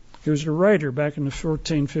 He was a writer back in the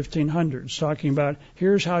 1500s talking about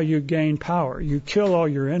here's how you gain power. You kill all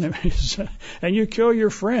your enemies and you kill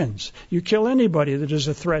your friends. You kill anybody that is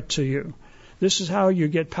a threat to you. This is how you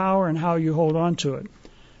get power and how you hold on to it.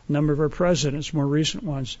 A number of our presidents, more recent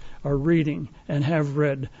ones, are reading and have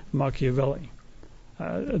read Machiavelli.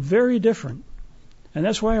 Very different. And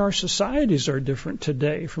that's why our societies are different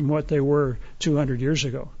today from what they were 200 years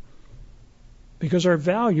ago. Because our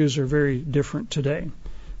values are very different today.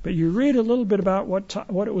 But you read a little bit about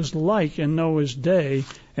what it was like in Noah's day,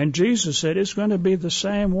 and Jesus said it's going to be the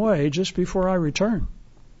same way just before I return.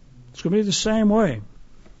 It's going to be the same way.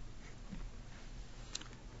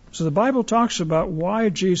 So the Bible talks about why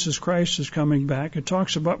Jesus Christ is coming back. It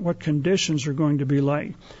talks about what conditions are going to be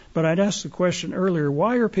like. But I'd asked the question earlier,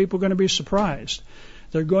 why are people going to be surprised?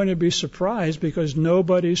 They're going to be surprised because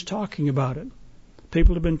nobody's talking about it.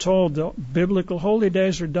 People have been told the biblical holy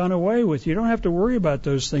days are done away with. You don't have to worry about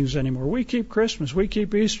those things anymore. We keep Christmas. We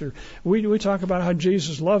keep Easter. We talk about how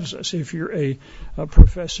Jesus loves us if you're a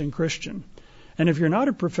professing Christian. And if you're not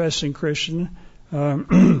a professing Christian,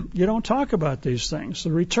 you don't talk about these things.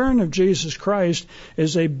 The return of Jesus Christ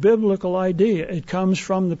is a biblical idea. It comes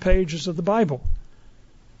from the pages of the Bible.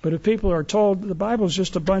 But if people are told the Bible is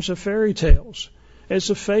just a bunch of fairy tales, it's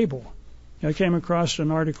a fable. I came across an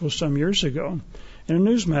article some years ago in a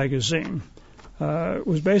news magazine. It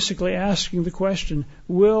was basically asking the question,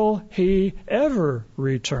 will he ever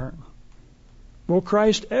return? Will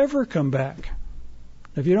Christ ever come back?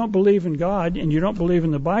 If you don't believe in God and you don't believe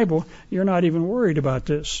in the Bible, you're not even worried about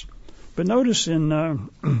this. But notice in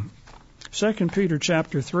 2 Peter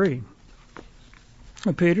chapter 3,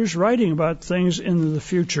 Peter's writing about things in the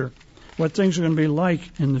future, what things are going to be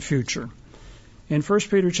like in the future. In 1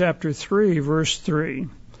 Peter chapter 3, verse 3,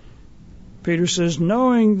 Peter says,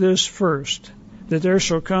 knowing this first, that there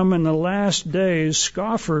shall come in the last days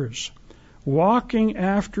scoffers, walking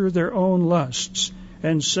after their own lusts,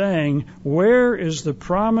 and saying, where is the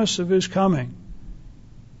promise of his coming?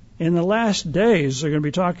 In the last days, they're going to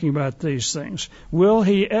be talking about these things. Will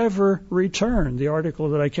he ever return? The article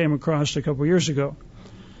that I came across a couple years ago.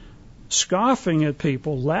 Scoffing at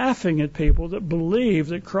people, laughing at people that believe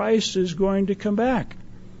that Christ is going to come back.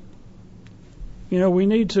 You know, we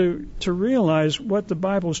need to realize what the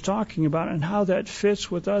Bible is talking about and how that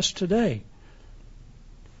fits with us today.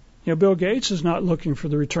 You know, Bill Gates is not looking for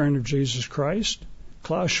the return of Jesus Christ.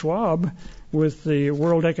 Klaus Schwab with the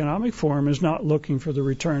World Economic Forum is not looking for the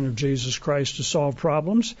return of Jesus Christ to solve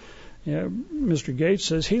problems. You know, Mr. Gates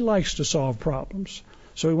says he likes to solve problems.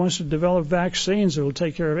 So he wants to develop vaccines that will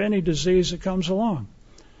take care of any disease that comes along.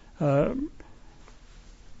 We're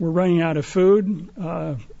running out of food.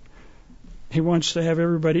 He wants to have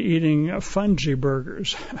everybody eating fungi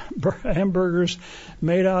burgers, hamburgers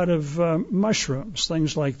made out of mushrooms,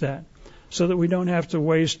 things like that, so that we don't have to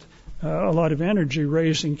waste a lot of energy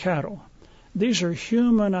raising cattle. These are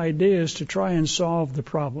human ideas to try and solve the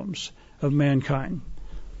problems of mankind.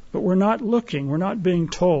 But we're not looking, we're not being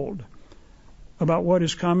told about what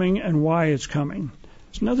is coming and why it's coming.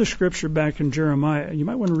 There's another scripture back in Jeremiah. You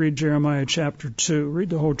might want to read Jeremiah chapter 2. Read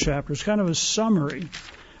the whole chapter. It's kind of a summary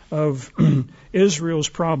of Israel's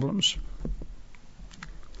problems.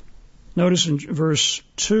 Notice in verse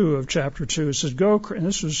 2 of chapter 2, it says, "Go," and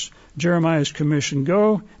this was Jeremiah's commission,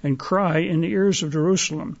 "go and cry in the ears of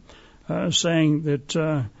Jerusalem," saying that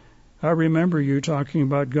I remember you, talking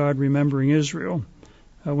about God remembering Israel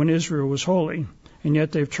when Israel was holy. and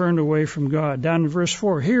yet they've turned away from God. Down in verse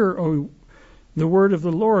 4, hear, O the word of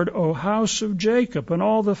the Lord, O house of Jacob, and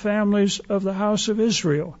all the families of the house of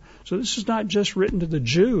Israel. So this is not just written to the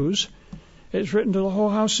Jews, it's written to the whole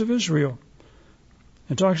house of Israel.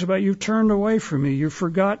 It talks about you've turned away from me, you've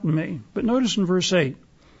forgotten me. But notice in verse 8,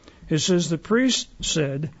 it says, the priest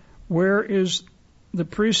said, the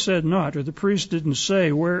priest said not, or the priest didn't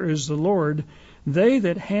say, where is the Lord? They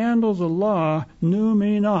that handle the law knew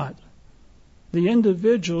me not. The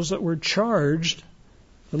individuals that were charged,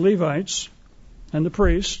 the Levites and the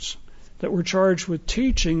priests, that were charged with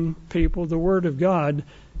teaching people the Word of God,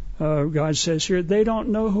 God says here, they don't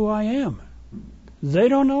know who I am. They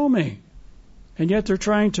don't know me. And yet they're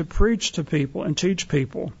trying to preach to people and teach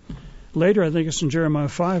people. Later, I think it's in Jeremiah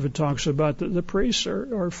 5, it talks about that the priests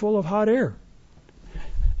are full of hot air.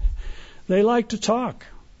 They like to talk,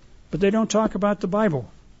 but they don't talk about the Bible.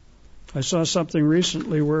 I saw something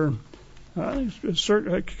recently where a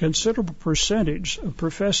considerable percentage of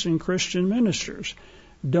professing Christian ministers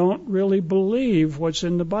don't really believe what's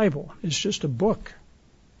in the Bible. It's just a book.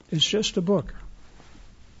 It's just a book.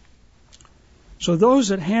 So those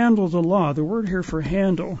that handle the law, the word here for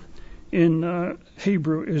handle in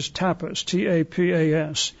Hebrew is tapas,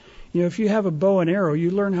 T-A-P-A-S. You know, if you have a bow and arrow,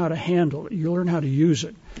 you learn how to handle it. You learn how to use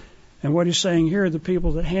it. And what he's saying here, the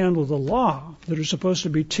people that handle the law, that are supposed to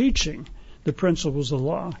be teaching the principles of the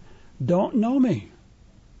law, don't know me.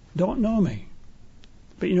 Don't know me.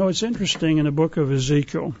 But you know, it's interesting in the book of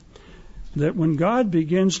Ezekiel that when God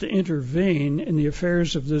begins to intervene in the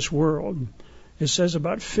affairs of this world, it says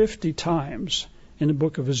about 50 times in the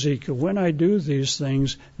book of Ezekiel, when I do these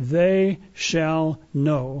things, they shall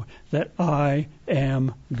know that I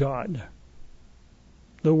am God.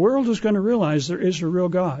 The world is going to realize there is a real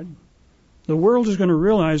God. The world is going to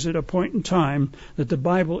realize at a point in time that the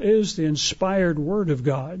Bible is the inspired Word of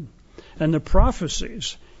God. And the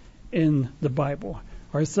prophecies in the Bible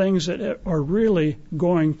are things that are really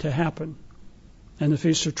going to happen. And the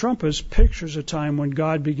Feast of Trumpets pictures a time when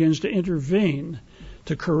God begins to intervene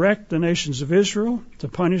to correct the nations of Israel, to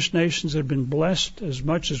punish nations that have been blessed as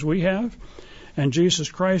much as we have. And Jesus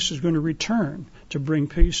Christ is going to return to bring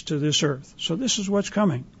peace to this earth. So this is what's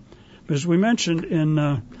coming. But as we mentioned in,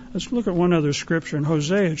 let's look at one other scripture in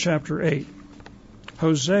Hosea chapter 8.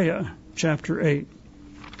 Hosea chapter 8.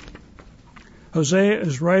 Hosea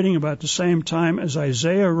is writing about the same time as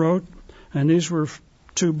Isaiah wrote, and these were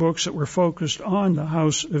two books that were focused on the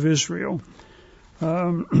house of Israel.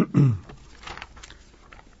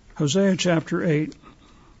 Hosea chapter 8,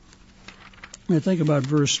 I think about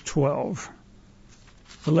verse 12,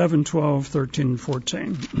 11, 12, 13, and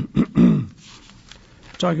 14.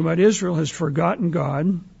 Talking about Israel has forgotten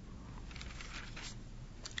God.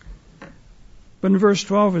 But in verse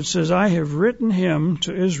 12 it says, I have written him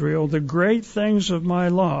to Israel the great things of my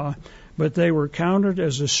law, but they were counted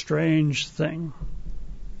as a strange thing,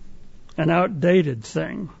 an outdated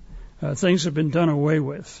thing. Things have been done away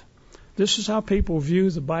with. This is how people view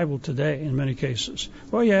the Bible today in many cases.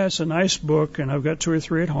 Well, yeah, it's a nice book, and I've got 2 or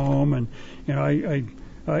 3 at home, and you know,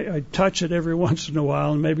 I touch it every once in a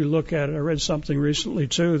while and maybe look at it. I read something recently,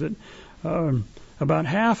 too, that about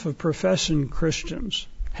half of professing Christians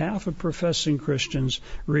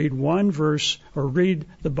read one verse or read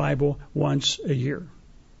the Bible once a year.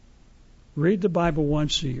 Read the Bible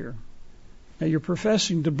once a year. Now, you're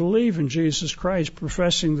professing to believe in Jesus Christ,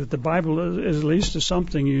 professing that the Bible is at least is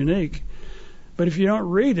something unique. But if you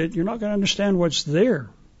don't read it, you're not going to understand what's there.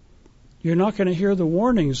 You're not going to hear the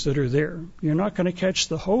warnings that are there. You're not going to catch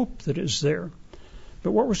the hope that is there.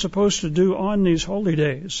 But what we're supposed to do on these holy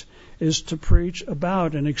days is to preach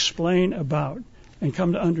about and explain about and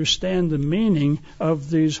come to understand the meaning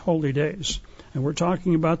of these holy days. And we're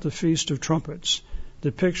talking about the Feast of Trumpets,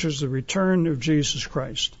 that pictures the return of Jesus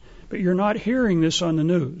Christ. But you're not hearing this on the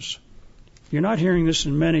news. You're not hearing this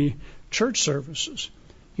in many church services.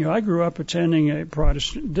 You know, I grew up attending a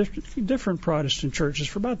different Protestant churches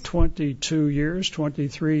for about 22 years,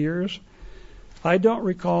 23 years. I don't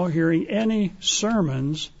recall hearing any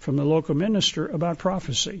sermons from the local minister about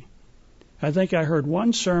prophecy. I think I heard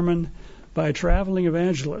one sermon by a traveling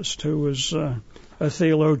evangelist who was a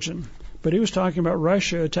theologian, but he was talking about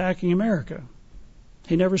Russia attacking America.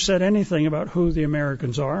 He never said anything about who the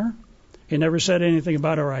Americans are. He never said anything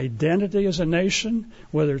about our identity as a nation,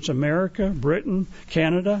 whether it's America, Britain,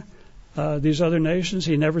 Canada, these other nations.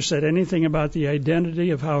 He never said anything about the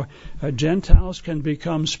identity of how Gentiles can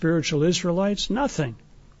become spiritual Israelites. Nothing.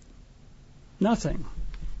 Nothing.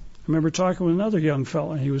 I remember talking with another young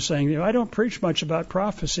fellow, and he was saying, I don't preach much about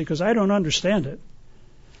prophecy because I don't understand it.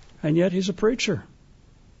 And yet he's a preacher.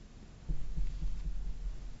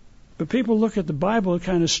 But people look at the Bible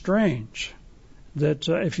kind of strange. That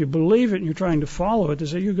if you believe it and you're trying to follow it, they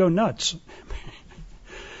say you go nuts.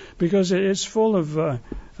 Because it's full of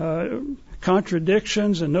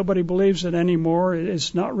contradictions and nobody believes it anymore.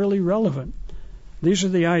 It's not really relevant. These are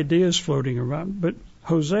the ideas floating around. But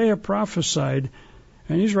Hosea prophesied,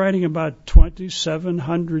 and he's writing about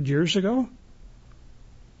 2,700 years ago.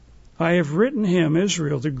 I have written him,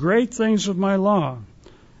 Israel, the great things of my law.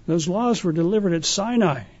 Those laws were delivered at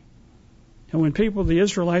Sinai. And when the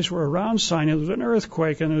Israelites were around Sinai, there was an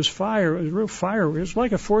earthquake and there was fire. It was real fire. It was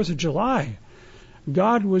like a 4th of July.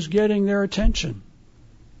 God was getting their attention.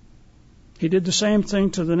 He did the same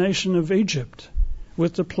thing to the nation of Egypt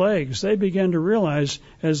with the plagues. They began to realize,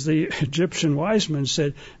 as the Egyptian wise men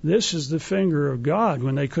said, this is the finger of God,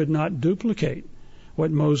 when they could not duplicate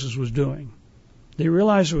what Moses was doing. They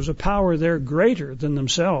realized there was a power there greater than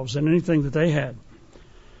themselves, than anything that they had.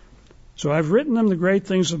 So I've written them the great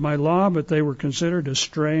things of my law, but they were considered a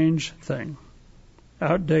strange thing,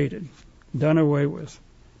 outdated, done away with.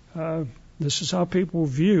 This is how people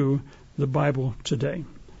view the Bible today.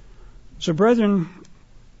 So, brethren,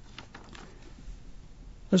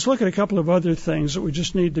 let's look at a couple of other things that we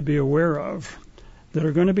just need to be aware of that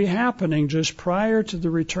are going to be happening just prior to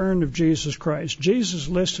the return of Jesus Christ. Jesus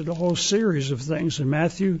listed a whole series of things in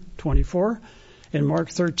Matthew 24, in Mark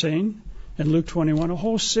 13, and Luke 21, a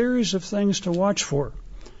whole series of things to watch for.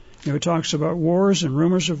 It talks about wars and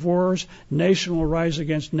rumors of wars. Nation will rise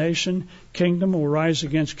against nation. Kingdom will rise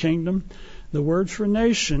against kingdom. The word for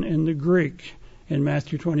nation in the Greek in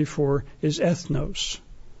Matthew 24 is ethnos.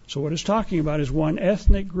 So what it's talking about is one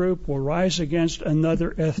ethnic group will rise against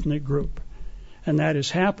another ethnic group. And that is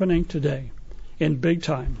happening today in big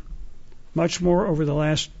time, much more over the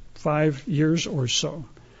last 5 years or so.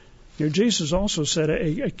 Jesus also said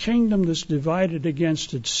a kingdom that's divided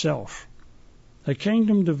against itself, a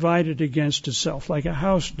kingdom divided against itself, like a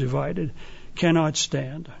house divided, cannot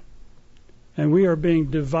stand. And we are being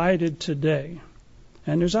divided today.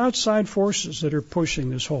 And there's outside forces that are pushing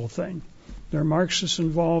this whole thing. There are Marxists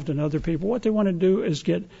involved and other people. What they want to do is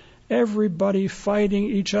get everybody fighting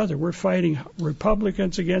each other. We're fighting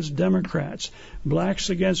Republicans against Democrats, blacks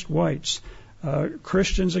against whites,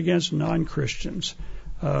 Christians against non-Christians,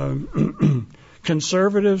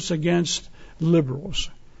 conservatives against liberals.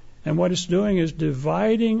 And what it's doing is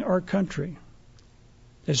dividing our country.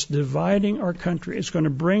 It's dividing our country. It's going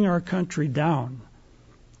to bring our country down.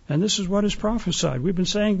 And this is what is prophesied. We've been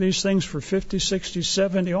saying these things for 50, 60,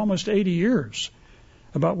 70, almost 80 years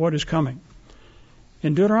about what is coming.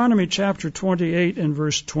 In Deuteronomy chapter 28 and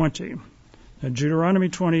verse 20, Deuteronomy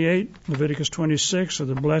 28, Leviticus 26 are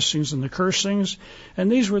the blessings and the cursings,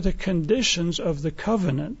 and these were the conditions of the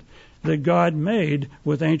covenant that God made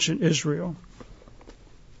with ancient Israel.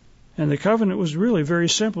 And the covenant was really very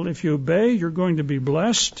simple. If you obey, you're going to be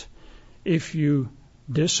blessed. If you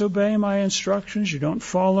disobey my instructions, you don't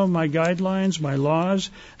follow my guidelines, my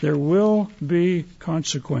laws, there will be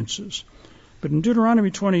consequences. But in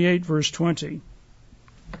Deuteronomy 28, verse 20,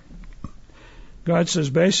 God says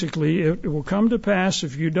basically, it will come to pass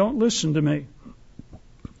if you don't listen to me.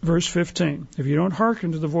 Verse 15, if you don't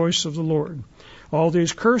hearken to the voice of the Lord, all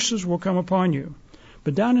these curses will come upon you.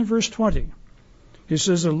 But down in verse 20, he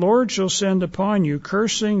says, the Lord shall send upon you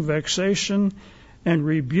cursing, vexation, and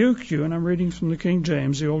rebuke you, and I'm reading from the King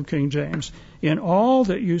James, the old King James, in all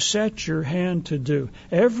that you set your hand to do.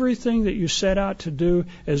 Everything that you set out to do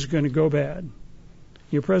is going to go bad.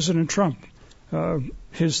 Your President Trump,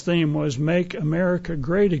 his theme was Make America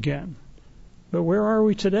Great Again. But where are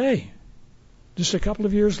we today? Just a couple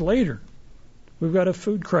of years later, we've got a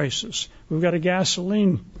food crisis. We've got a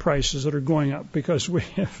gasoline prices that are going up because we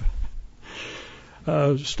have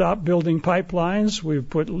stopped building pipelines. We've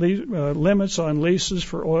put limits on leases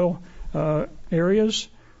for oil areas.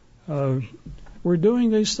 We're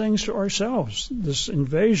doing these things to ourselves, this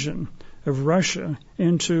invasion of Russia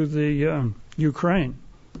into the Ukraine.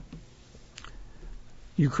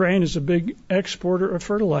 Ukraine is a big exporter of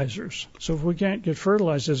fertilizers. So if we can't get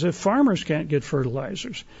fertilizers, if farmers can't get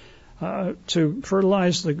fertilizers to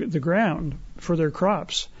fertilize the ground for their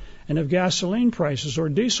crops, and if gasoline prices or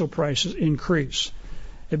diesel prices increase,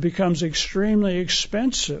 it becomes extremely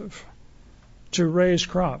expensive to raise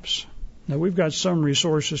crops. Now, we've got some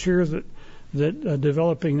resources here that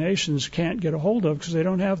developing nations can't get a hold of because they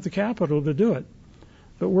don't have the capital to do it.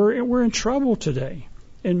 But we're in trouble today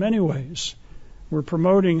in many ways. We're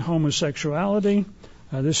promoting homosexuality.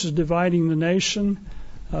 This is dividing the nation.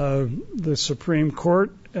 The Supreme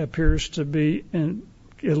Court appears to be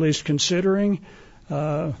at least considering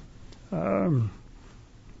not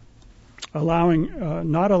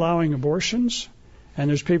allowing abortions, And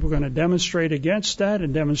there's people going to demonstrate against that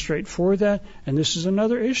and demonstrate for that. And this is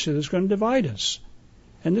another issue that's going to divide us.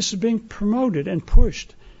 And this is being promoted and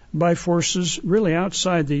pushed by forces really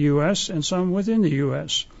outside the U.S. and some within the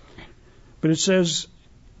U.S. But it says,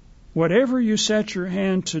 whatever you set your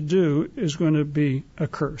hand to do is going to be a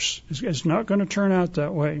curse. It's not going to turn out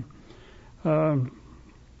that way.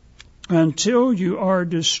 Until you are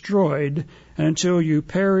destroyed, until you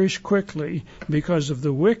perish quickly because of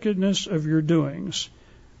the wickedness of your doings,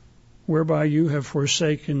 whereby you have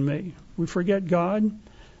forsaken me. We forget God,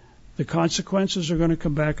 the consequences are going to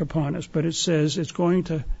come back upon us. But it says it's going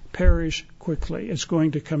to perish quickly. It's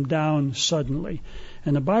going to come down suddenly.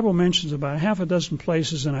 And the Bible mentions about half a dozen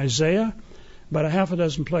places in Isaiah, about a half a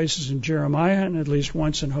dozen places in Jeremiah, and at least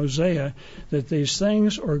once in Hosea, that these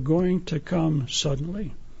things are going to come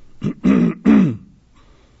suddenly.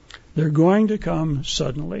 They're going to come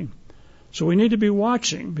suddenly. So we need to be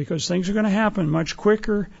watching, because things are going to happen much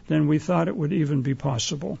quicker than we thought it would even be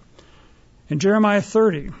possible. In Jeremiah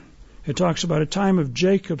 30, it talks about a time of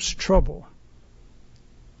Jacob's trouble.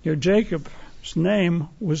 Here, Jacob's name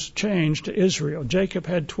was changed to Israel. Jacob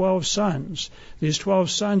had 12 sons. These 12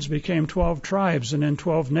 sons became 12 tribes and then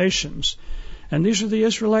 12 nations. And these are the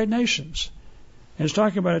Israelite nations. And it's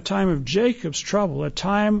talking about a time of Jacob's trouble, a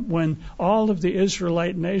time when all of the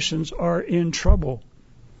Israelite nations are in trouble.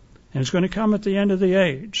 And it's going to come at the end of the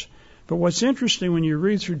age. But what's interesting when you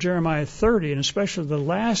read through Jeremiah 30, and especially the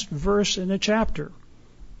last verse in the chapter,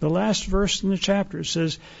 it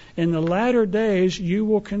says, in the latter days you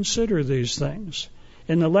will consider these things.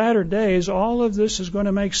 In the latter days, all of this is going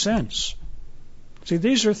to make sense. See,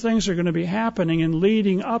 these are things that are going to be happening and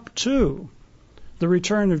leading up to the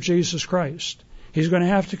return of Jesus Christ. He's going to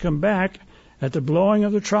have to come back at the blowing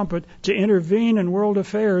of the trumpet to intervene in world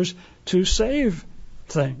affairs to save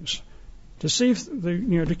things,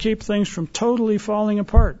 to keep things from totally falling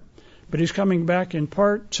apart. But he's coming back in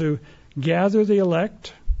part to gather the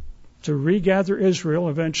elect, to regather Israel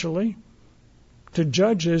eventually, to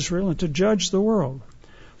judge Israel and to judge the world.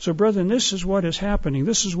 So, brethren, this is what is happening.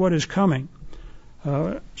 This is what is coming.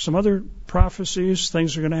 Some other prophecies,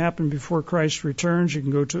 things are going to happen before Christ returns. You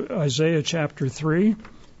can go to Isaiah chapter 3.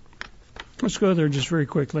 Let's go there just very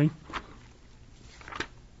quickly.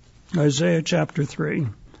 Isaiah chapter 3.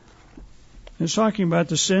 It's talking about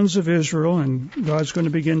the sins of Israel, and God's going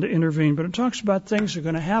to begin to intervene. But it talks about things that are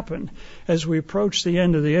going to happen as we approach the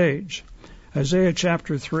end of the age. Isaiah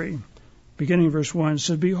chapter 3, beginning verse 1,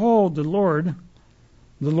 says, Behold, the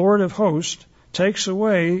Lord of hosts, takes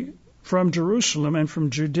away from Jerusalem and from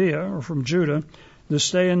Judea, or from Judah, the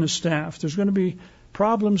stay and the staff. There's going to be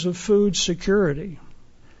problems of food security.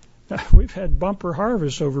 We've had bumper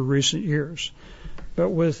harvests over recent years. But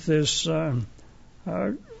with this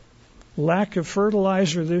lack of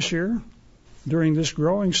fertilizer this year, during this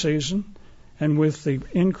growing season, and with the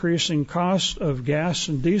increasing cost of gas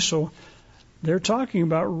and diesel, they're talking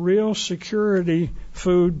about real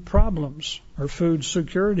food problems, or food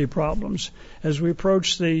security problems, as we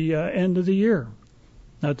approach the end of the year.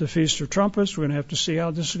 Now, at the Feast of Trumpets, we're going to have to see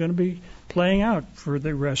how this is going to be playing out for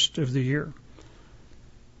the rest of the year.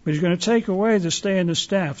 But he's going to take away the stay and the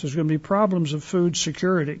staff. There's going to be problems of food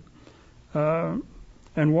security and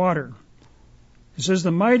water. It says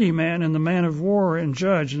the mighty man and the man of war and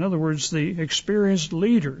judge, in other words, the experienced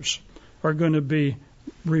leaders, are going to be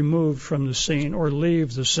removed from the scene or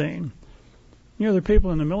leave the scene. There are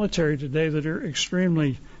people in the military today that are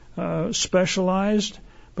extremely specialized,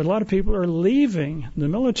 but a lot of people are leaving the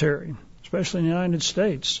military, especially in the United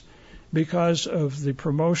States, because of the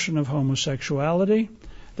promotion of homosexuality,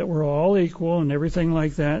 that we're all equal and everything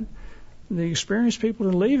like that. The experienced people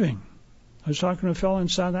are leaving. I was talking to a fellow in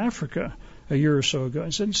South Africa a year or so ago.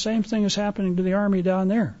 He said the same thing is happening to the Army down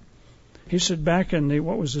there. He said back in the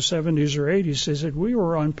 70s or 80s, he said we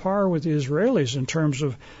were on par with the Israelis in terms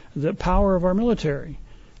of the power of our military.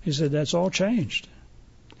 He said that's all changed.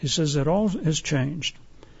 He says that all has changed.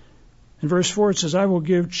 In verse 4 it says, I will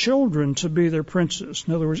give children to be their princes.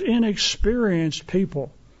 In other words, inexperienced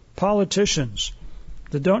people, politicians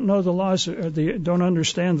that don't know the laws, they don't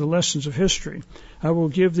understand the lessons of history. I will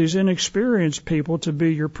give these inexperienced people to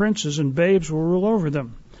be your princes, and babes will rule over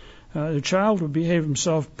them. The child will behave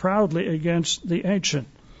himself proudly against the ancient.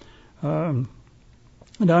 Down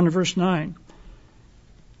to verse 9.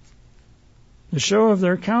 The show of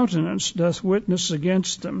their countenance doth witness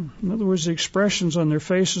against them. In other words, the expressions on their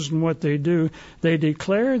faces and what they do, they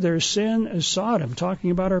declare their sin as Sodom,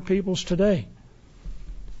 talking about our peoples today.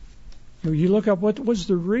 You look up what was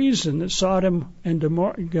the reason that Sodom and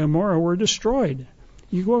Gomorrah were destroyed.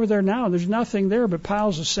 You go over there now, there's nothing there but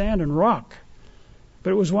piles of sand and rock.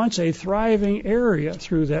 but it was once a thriving area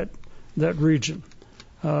through that region.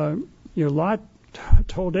 Lot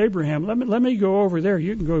told Abraham, let me go over there.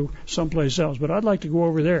 You can go someplace else, but I'd like to go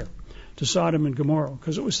over there to Sodom and Gomorrah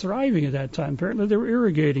because it was thriving at that time. Apparently they were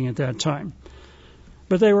irrigating at that time.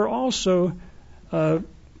 But they were also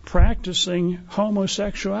practicing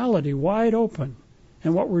homosexuality wide open.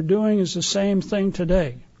 And what we're doing is the same thing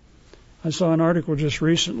today. I saw an article just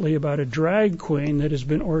recently about a drag queen that has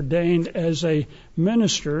been ordained as a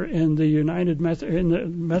minister in the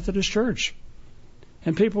Methodist Church.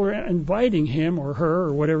 And people are inviting him or her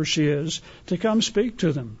or whatever she is to come speak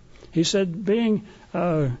to them. He said being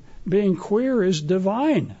queer is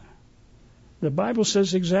divine. The Bible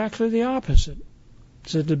says exactly the opposite. It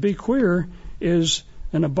said to be queer is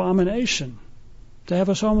an abomination. To have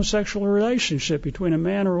a homosexual relationship between a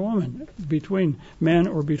man or a woman, between men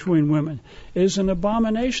or between women, is an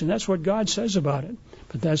abomination. That's what God says about it.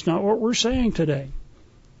 But that's not what we're saying today.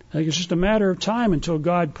 I think it's just a matter of time until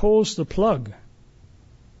God pulls the plug.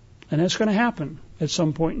 And that's going to happen at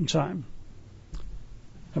some point in time.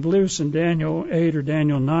 I believe it's in Daniel 8 or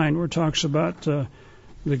Daniel 9 where it talks about that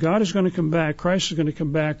God is going to come back, Christ is going to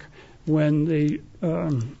come back when the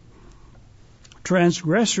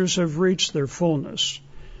transgressors have reached their fullness.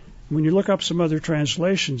 When you look up some other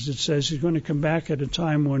translations, it says he's going to come back at a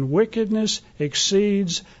time when wickedness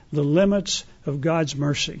exceeds the limits of God's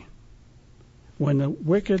mercy. When the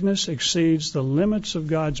wickedness exceeds the limits of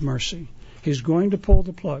God's mercy, he's going to pull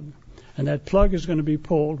the plug. And that plug is going to be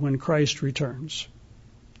pulled when Christ returns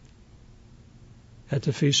at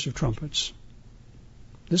the Feast of Trumpets.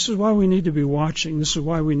 This is why we need to be watching. This is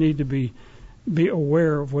why we need to be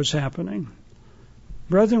aware of what's happening.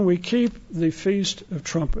 Brethren, we keep the Feast of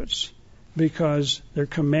Trumpets because they're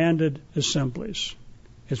commanded assemblies.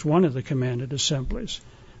 It's one of the commanded assemblies.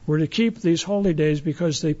 We're to keep these holy days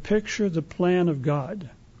because they picture the plan of God.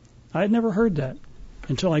 I had never heard that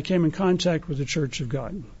until I came in contact with the Church of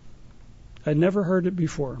God. I'd never heard it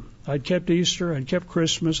before. I'd kept Easter, I'd kept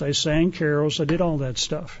Christmas, I sang carols, I did all that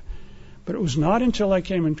stuff. But it was not until I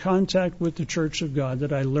came in contact with the Church of God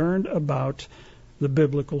that I learned about the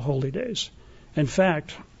biblical holy days. In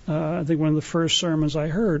fact, I think one of the first sermons I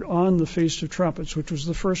heard on the Feast of Trumpets, which was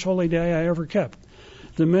the first holy day I ever kept,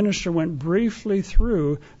 the minister went briefly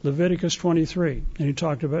through Leviticus 23, and he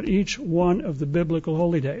talked about each one of the biblical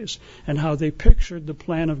holy days and how they pictured the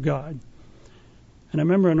plan of God. And I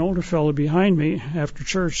remember an older fellow behind me after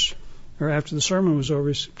church, or after the sermon was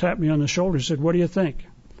over, he tapped me on the shoulder and said, "What do you think?"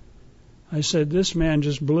 I said, "This man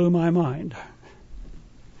just blew my mind."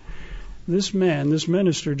 This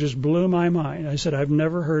minister just blew my mind. I said, I've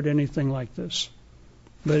never heard anything like this.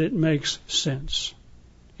 But it makes sense.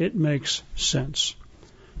 It makes sense.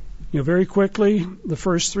 Very quickly, the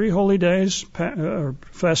first 3 holy days, or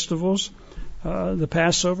festivals, the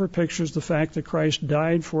Passover pictures the fact that Christ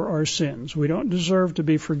died for our sins. We don't deserve to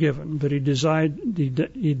be forgiven, but he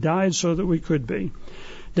died so that we could be.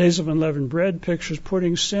 Days of Unleavened Bread pictures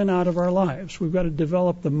putting sin out of our lives. We've got to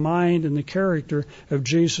develop the mind and the character of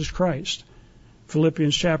Jesus Christ.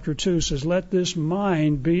 Philippians chapter 2 says, let this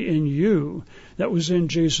mind be in you that was in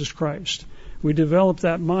Jesus Christ. We develop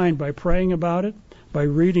that mind by praying about it, by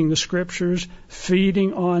reading the Scriptures,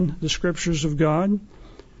 feeding on the Scriptures of God.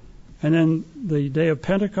 And then the day of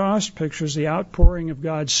Pentecost pictures the outpouring of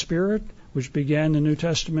God's Spirit, which began the New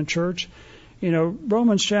Testament church.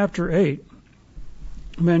 Romans chapter 8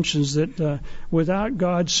 mentions that without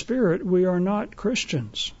God's Spirit, we are not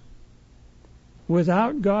Christians.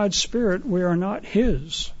 Without God's Spirit, we are not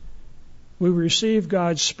His. We receive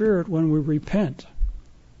God's Spirit when we repent,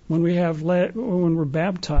 when we're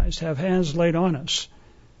baptized, have hands laid on us.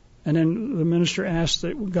 And then the minister asked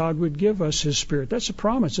that God would give us His Spirit. That's a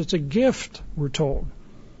promise. It's a gift, we're told.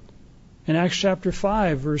 In Acts chapter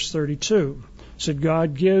 5, verse 32, it said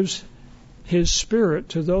God gives His Spirit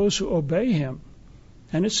to those who obey Him.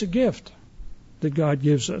 And it's a gift that God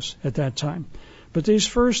gives us at that time. But these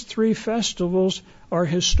first 3 festivals are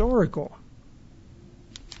historical.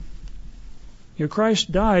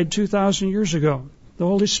 Christ died 2,000 years ago. The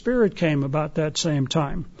Holy Spirit came about that same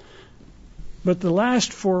time. But the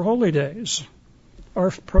last 4 holy days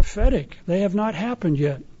are prophetic. They have not happened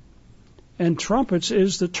yet. And trumpets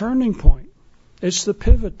is the turning point. It's the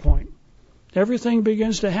pivot point. Everything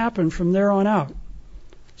begins to happen from there on out.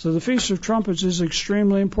 So the Feast of Trumpets is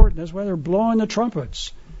extremely important. That's why they're blowing the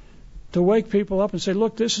trumpets, to wake people up and say,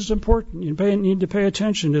 look, this is important. You need to pay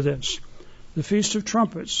attention to this. The Feast of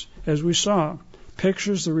Trumpets, as we saw,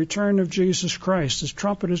 pictures the return of Jesus Christ. This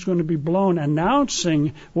trumpet is going to be blown,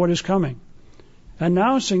 announcing what is coming,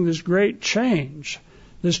 announcing this great change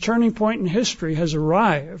This turning point in history has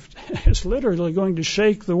arrived. It's literally going to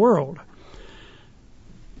shake the world.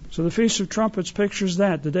 So the Feast of Trumpets pictures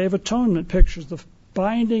that. The Day of Atonement pictures the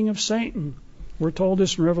binding of Satan. We're told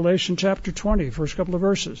this in Revelation chapter 20, first couple of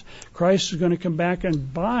verses. Christ is going to come back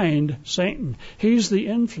and bind Satan. He's the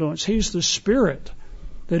influence. He's the spirit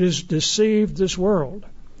that has deceived this world.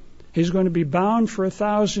 He's going to be bound for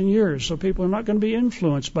 1,000 years, so people are not going to be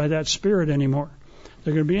influenced by that spirit anymore.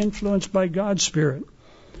 They're going to be influenced by God's Spirit.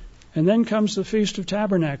 And then comes the Feast of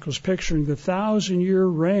Tabernacles, picturing the 1,000-year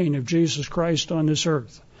reign of Jesus Christ on this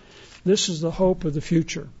earth. This is the hope of the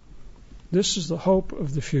future. This is the hope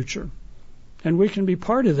of the future. And we can be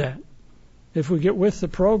part of that if we get with the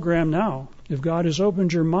program now. If God has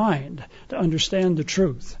opened your mind to understand the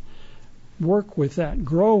truth, work with that,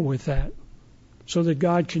 grow with that, so that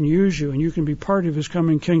God can use you and you can be part of His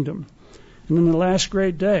coming kingdom. And then the last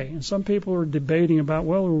great day, and some people are debating about,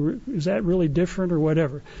 well, is that really different or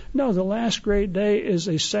whatever? No, the last great day is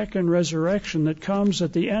a second resurrection that comes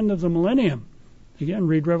at the end of the millennium. Again,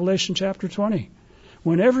 read Revelation chapter 20.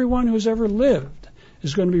 When everyone who's ever lived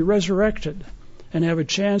is going to be resurrected and have a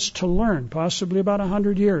chance to learn, possibly about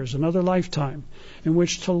 100 years, another lifetime, in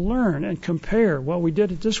which to learn and compare. Well, we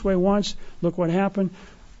did it this way once. Look what happened.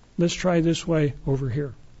 Let's try this way over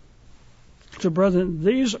here. So, brethren,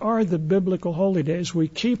 these are the biblical holy days. We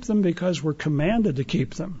keep them because we're commanded to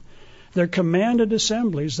keep them. They're commanded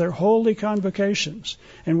assemblies. They're holy convocations.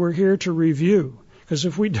 And we're here to review. Because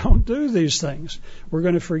if we don't do these things, we're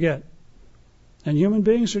going to forget. And human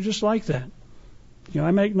beings are just like that. You know,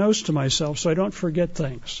 I make notes to myself so I don't forget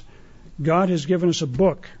things. God has given us a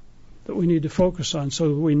book that we need to focus on so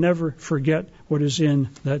that we never forget what is in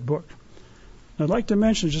that book. I'd like to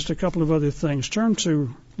mention just a couple of other things. Turn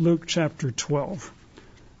to Luke chapter 12.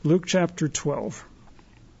 Luke chapter 12,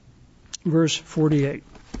 verse 48.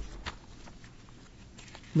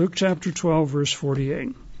 Luke chapter 12, verse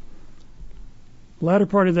 48. The latter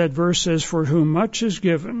part of that verse says, "For whom much is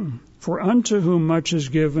given, for unto whom much is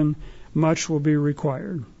given, much will be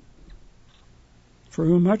required." For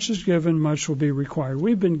whom much is given, much will be required.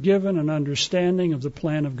 We've been given an understanding of the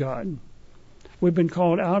plan of God. We've been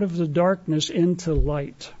called out of the darkness into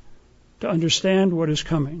light to understand what is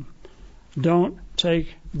coming. Don't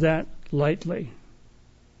take that lightly.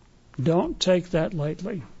 Don't take that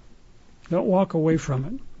lightly. Don't walk away from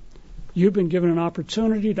it. You've been given an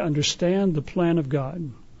opportunity to understand the plan of God.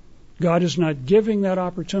 God is not giving that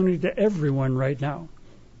opportunity to everyone right now.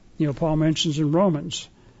 You know, Paul mentions in Romans,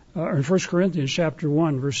 or in 1 Corinthians chapter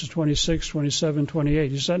 1, verses 26, 27,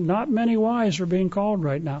 28. He said, not many wise are being called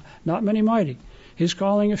right now, not many mighty. He's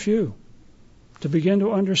calling a few to begin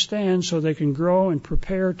to understand so they can grow and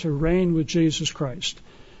prepare to reign with Jesus Christ.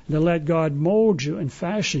 And to let God mold you and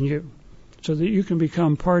fashion you so that you can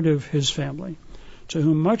become part of His family. To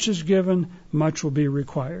whom much is given, much will be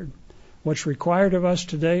required. What's required of us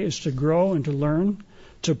today is to grow and to learn,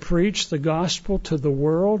 to preach the gospel to the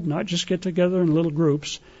world, not just get together in little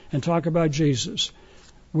groups and talk about Jesus.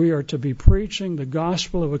 We are to be preaching the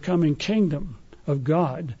gospel of a coming kingdom of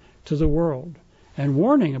God to the world and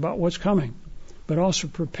warning about what's coming, but also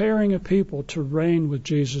preparing a people to reign with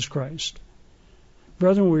Jesus Christ.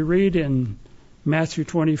 Brethren, we read in Matthew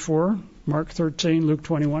 24, Mark 13, Luke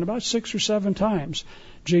 21, about 6 or 7 times,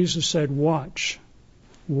 Jesus said, watch.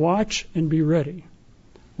 Watch and be ready.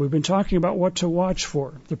 We've been talking about what to watch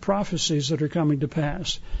for, the prophecies that are coming to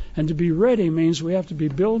pass. And to be ready means we have to be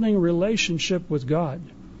building a relationship with God,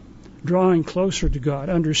 drawing closer to God,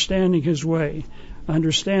 understanding His way,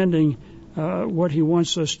 understanding what He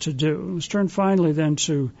wants us to do. Let's turn finally then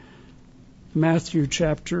to Matthew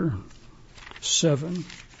chapter 7.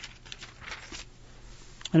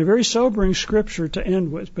 And a very sobering scripture to end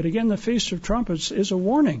with. But again, the Feast of Trumpets is a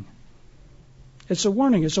warning. It's a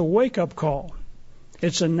warning. It's a wake-up call.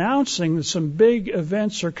 It's announcing that some big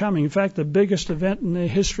events are coming. In fact, the biggest event in the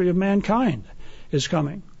history of mankind is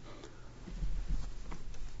coming.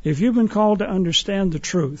 If you've been called to understand the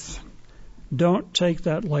truth, don't take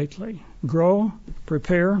that lightly. Grow,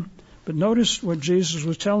 prepare. But notice what Jesus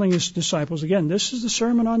was telling His disciples. Again, this is the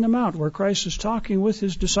Sermon on the Mount where Christ is talking with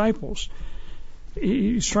His disciples.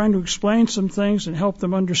 He's trying to explain some things and help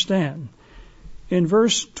them understand. In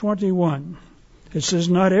verse 21, it says,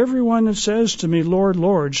 not everyone that says to me, Lord,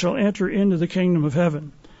 Lord, shall enter into the kingdom of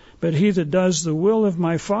heaven, but he that does the will of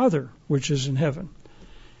my Father which is in heaven.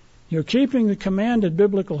 You know, keeping the commanded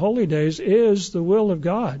biblical holy days is the will of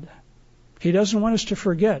God. He doesn't want us to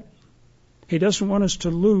forget. He doesn't want us to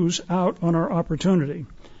lose out on our opportunity.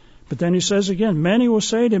 But then He says again, many will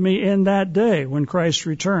say to me in that day when Christ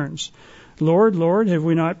returns, Lord, Lord, have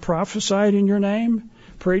we not prophesied in your name?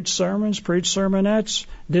 preached sermons, preached sermonettes,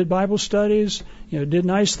 did Bible studies, did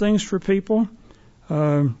nice things for people.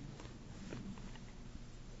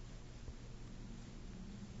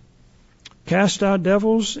 Cast out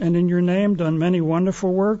devils, and in your name done many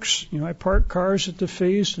wonderful works. I parked cars at the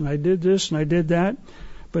feast, and I did this and I did that.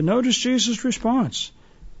 But notice Jesus' response.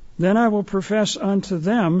 Then I will profess unto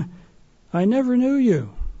them, I never knew you.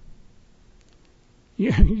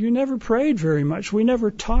 You never prayed very much. We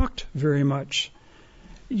never talked very much.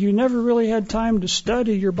 You never really had time to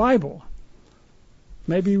study your Bible.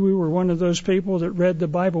 Maybe we were one of those people that read the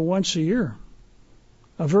Bible once a year,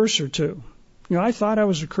 a verse or two. I thought I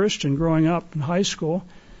was a Christian growing up in high school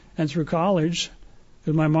and through college,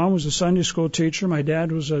 because my mom was a Sunday school teacher, my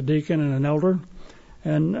dad was a deacon and an elder,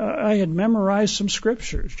 and I had memorized some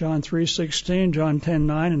scriptures, John 3:16, John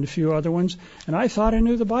 10:9, and a few other ones, and I thought I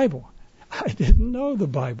knew the Bible. I didn't know the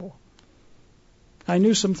Bible. I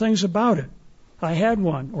knew some things about it. I had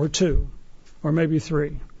one or two or maybe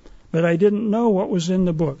three, but I didn't know what was in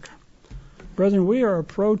the book. Brethren, we are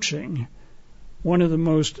approaching one of the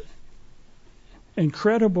most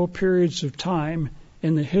incredible periods of time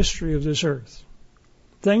in the history of this earth.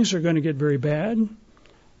 Things are going to get very bad.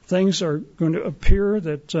 Things are going to appear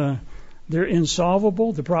that they're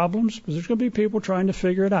insolvable, the problems, but there's going to be people trying to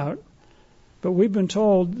figure it out. But we've been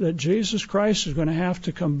told that Jesus Christ is going to have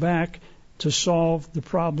to come back to solve the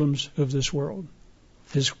problems of this world.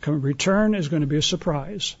 His return is going to be a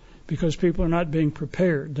surprise because people are not being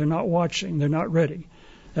prepared. They're not watching. They're not ready.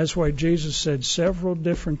 That's why Jesus said several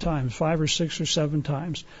different times, 5 or 6 or 7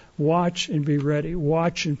 times, watch and be ready.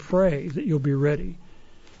 Watch and pray that you'll be ready.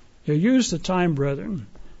 Use the time, brethren,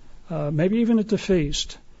 maybe even at the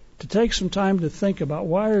feast, to take some time to think about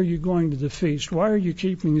why are you going to the feast? Why are you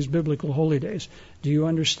keeping these biblical holy days? Do you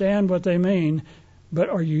understand what they mean? But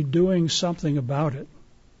are you doing something about it?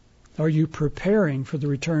 Are you preparing for the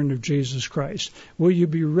return of Jesus Christ? Will you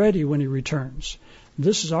be ready when he returns?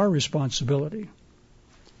 This is our responsibility.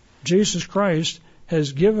 Jesus Christ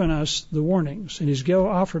has given us the warnings, and he's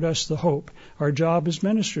offered us the hope. Our job as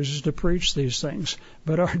ministers is to preach these things,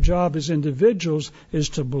 but our job as individuals is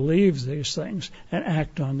to believe these things and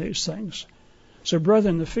act on these things. So,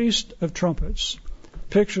 brethren, the Feast of Trumpets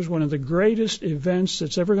pictures one of the greatest events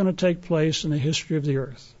that's ever going to take place in the history of the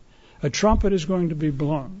earth. A trumpet is going to be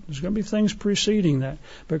blown. There's going to be things preceding that.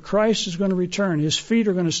 But Christ is going to return. His feet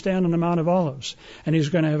are going to stand on the Mount of Olives, and he's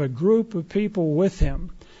going to have a group of people with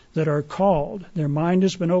him that are called. Their mind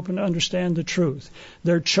has been open to understand the truth.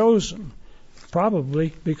 They're chosen,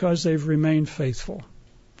 probably because they've remained faithful.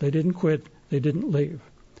 They didn't quit. They didn't leave.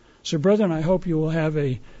 So, brethren, I hope you will have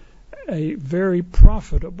a very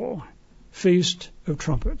profitable Feast of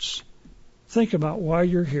Trumpets. Think about why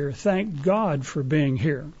you're here. Thank God for being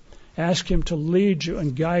here. Ask him to lead you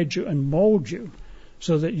and guide you and mold you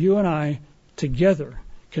so that you and I together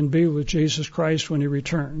can be with Jesus Christ when he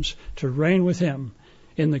returns to reign with him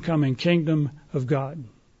in the coming kingdom of God.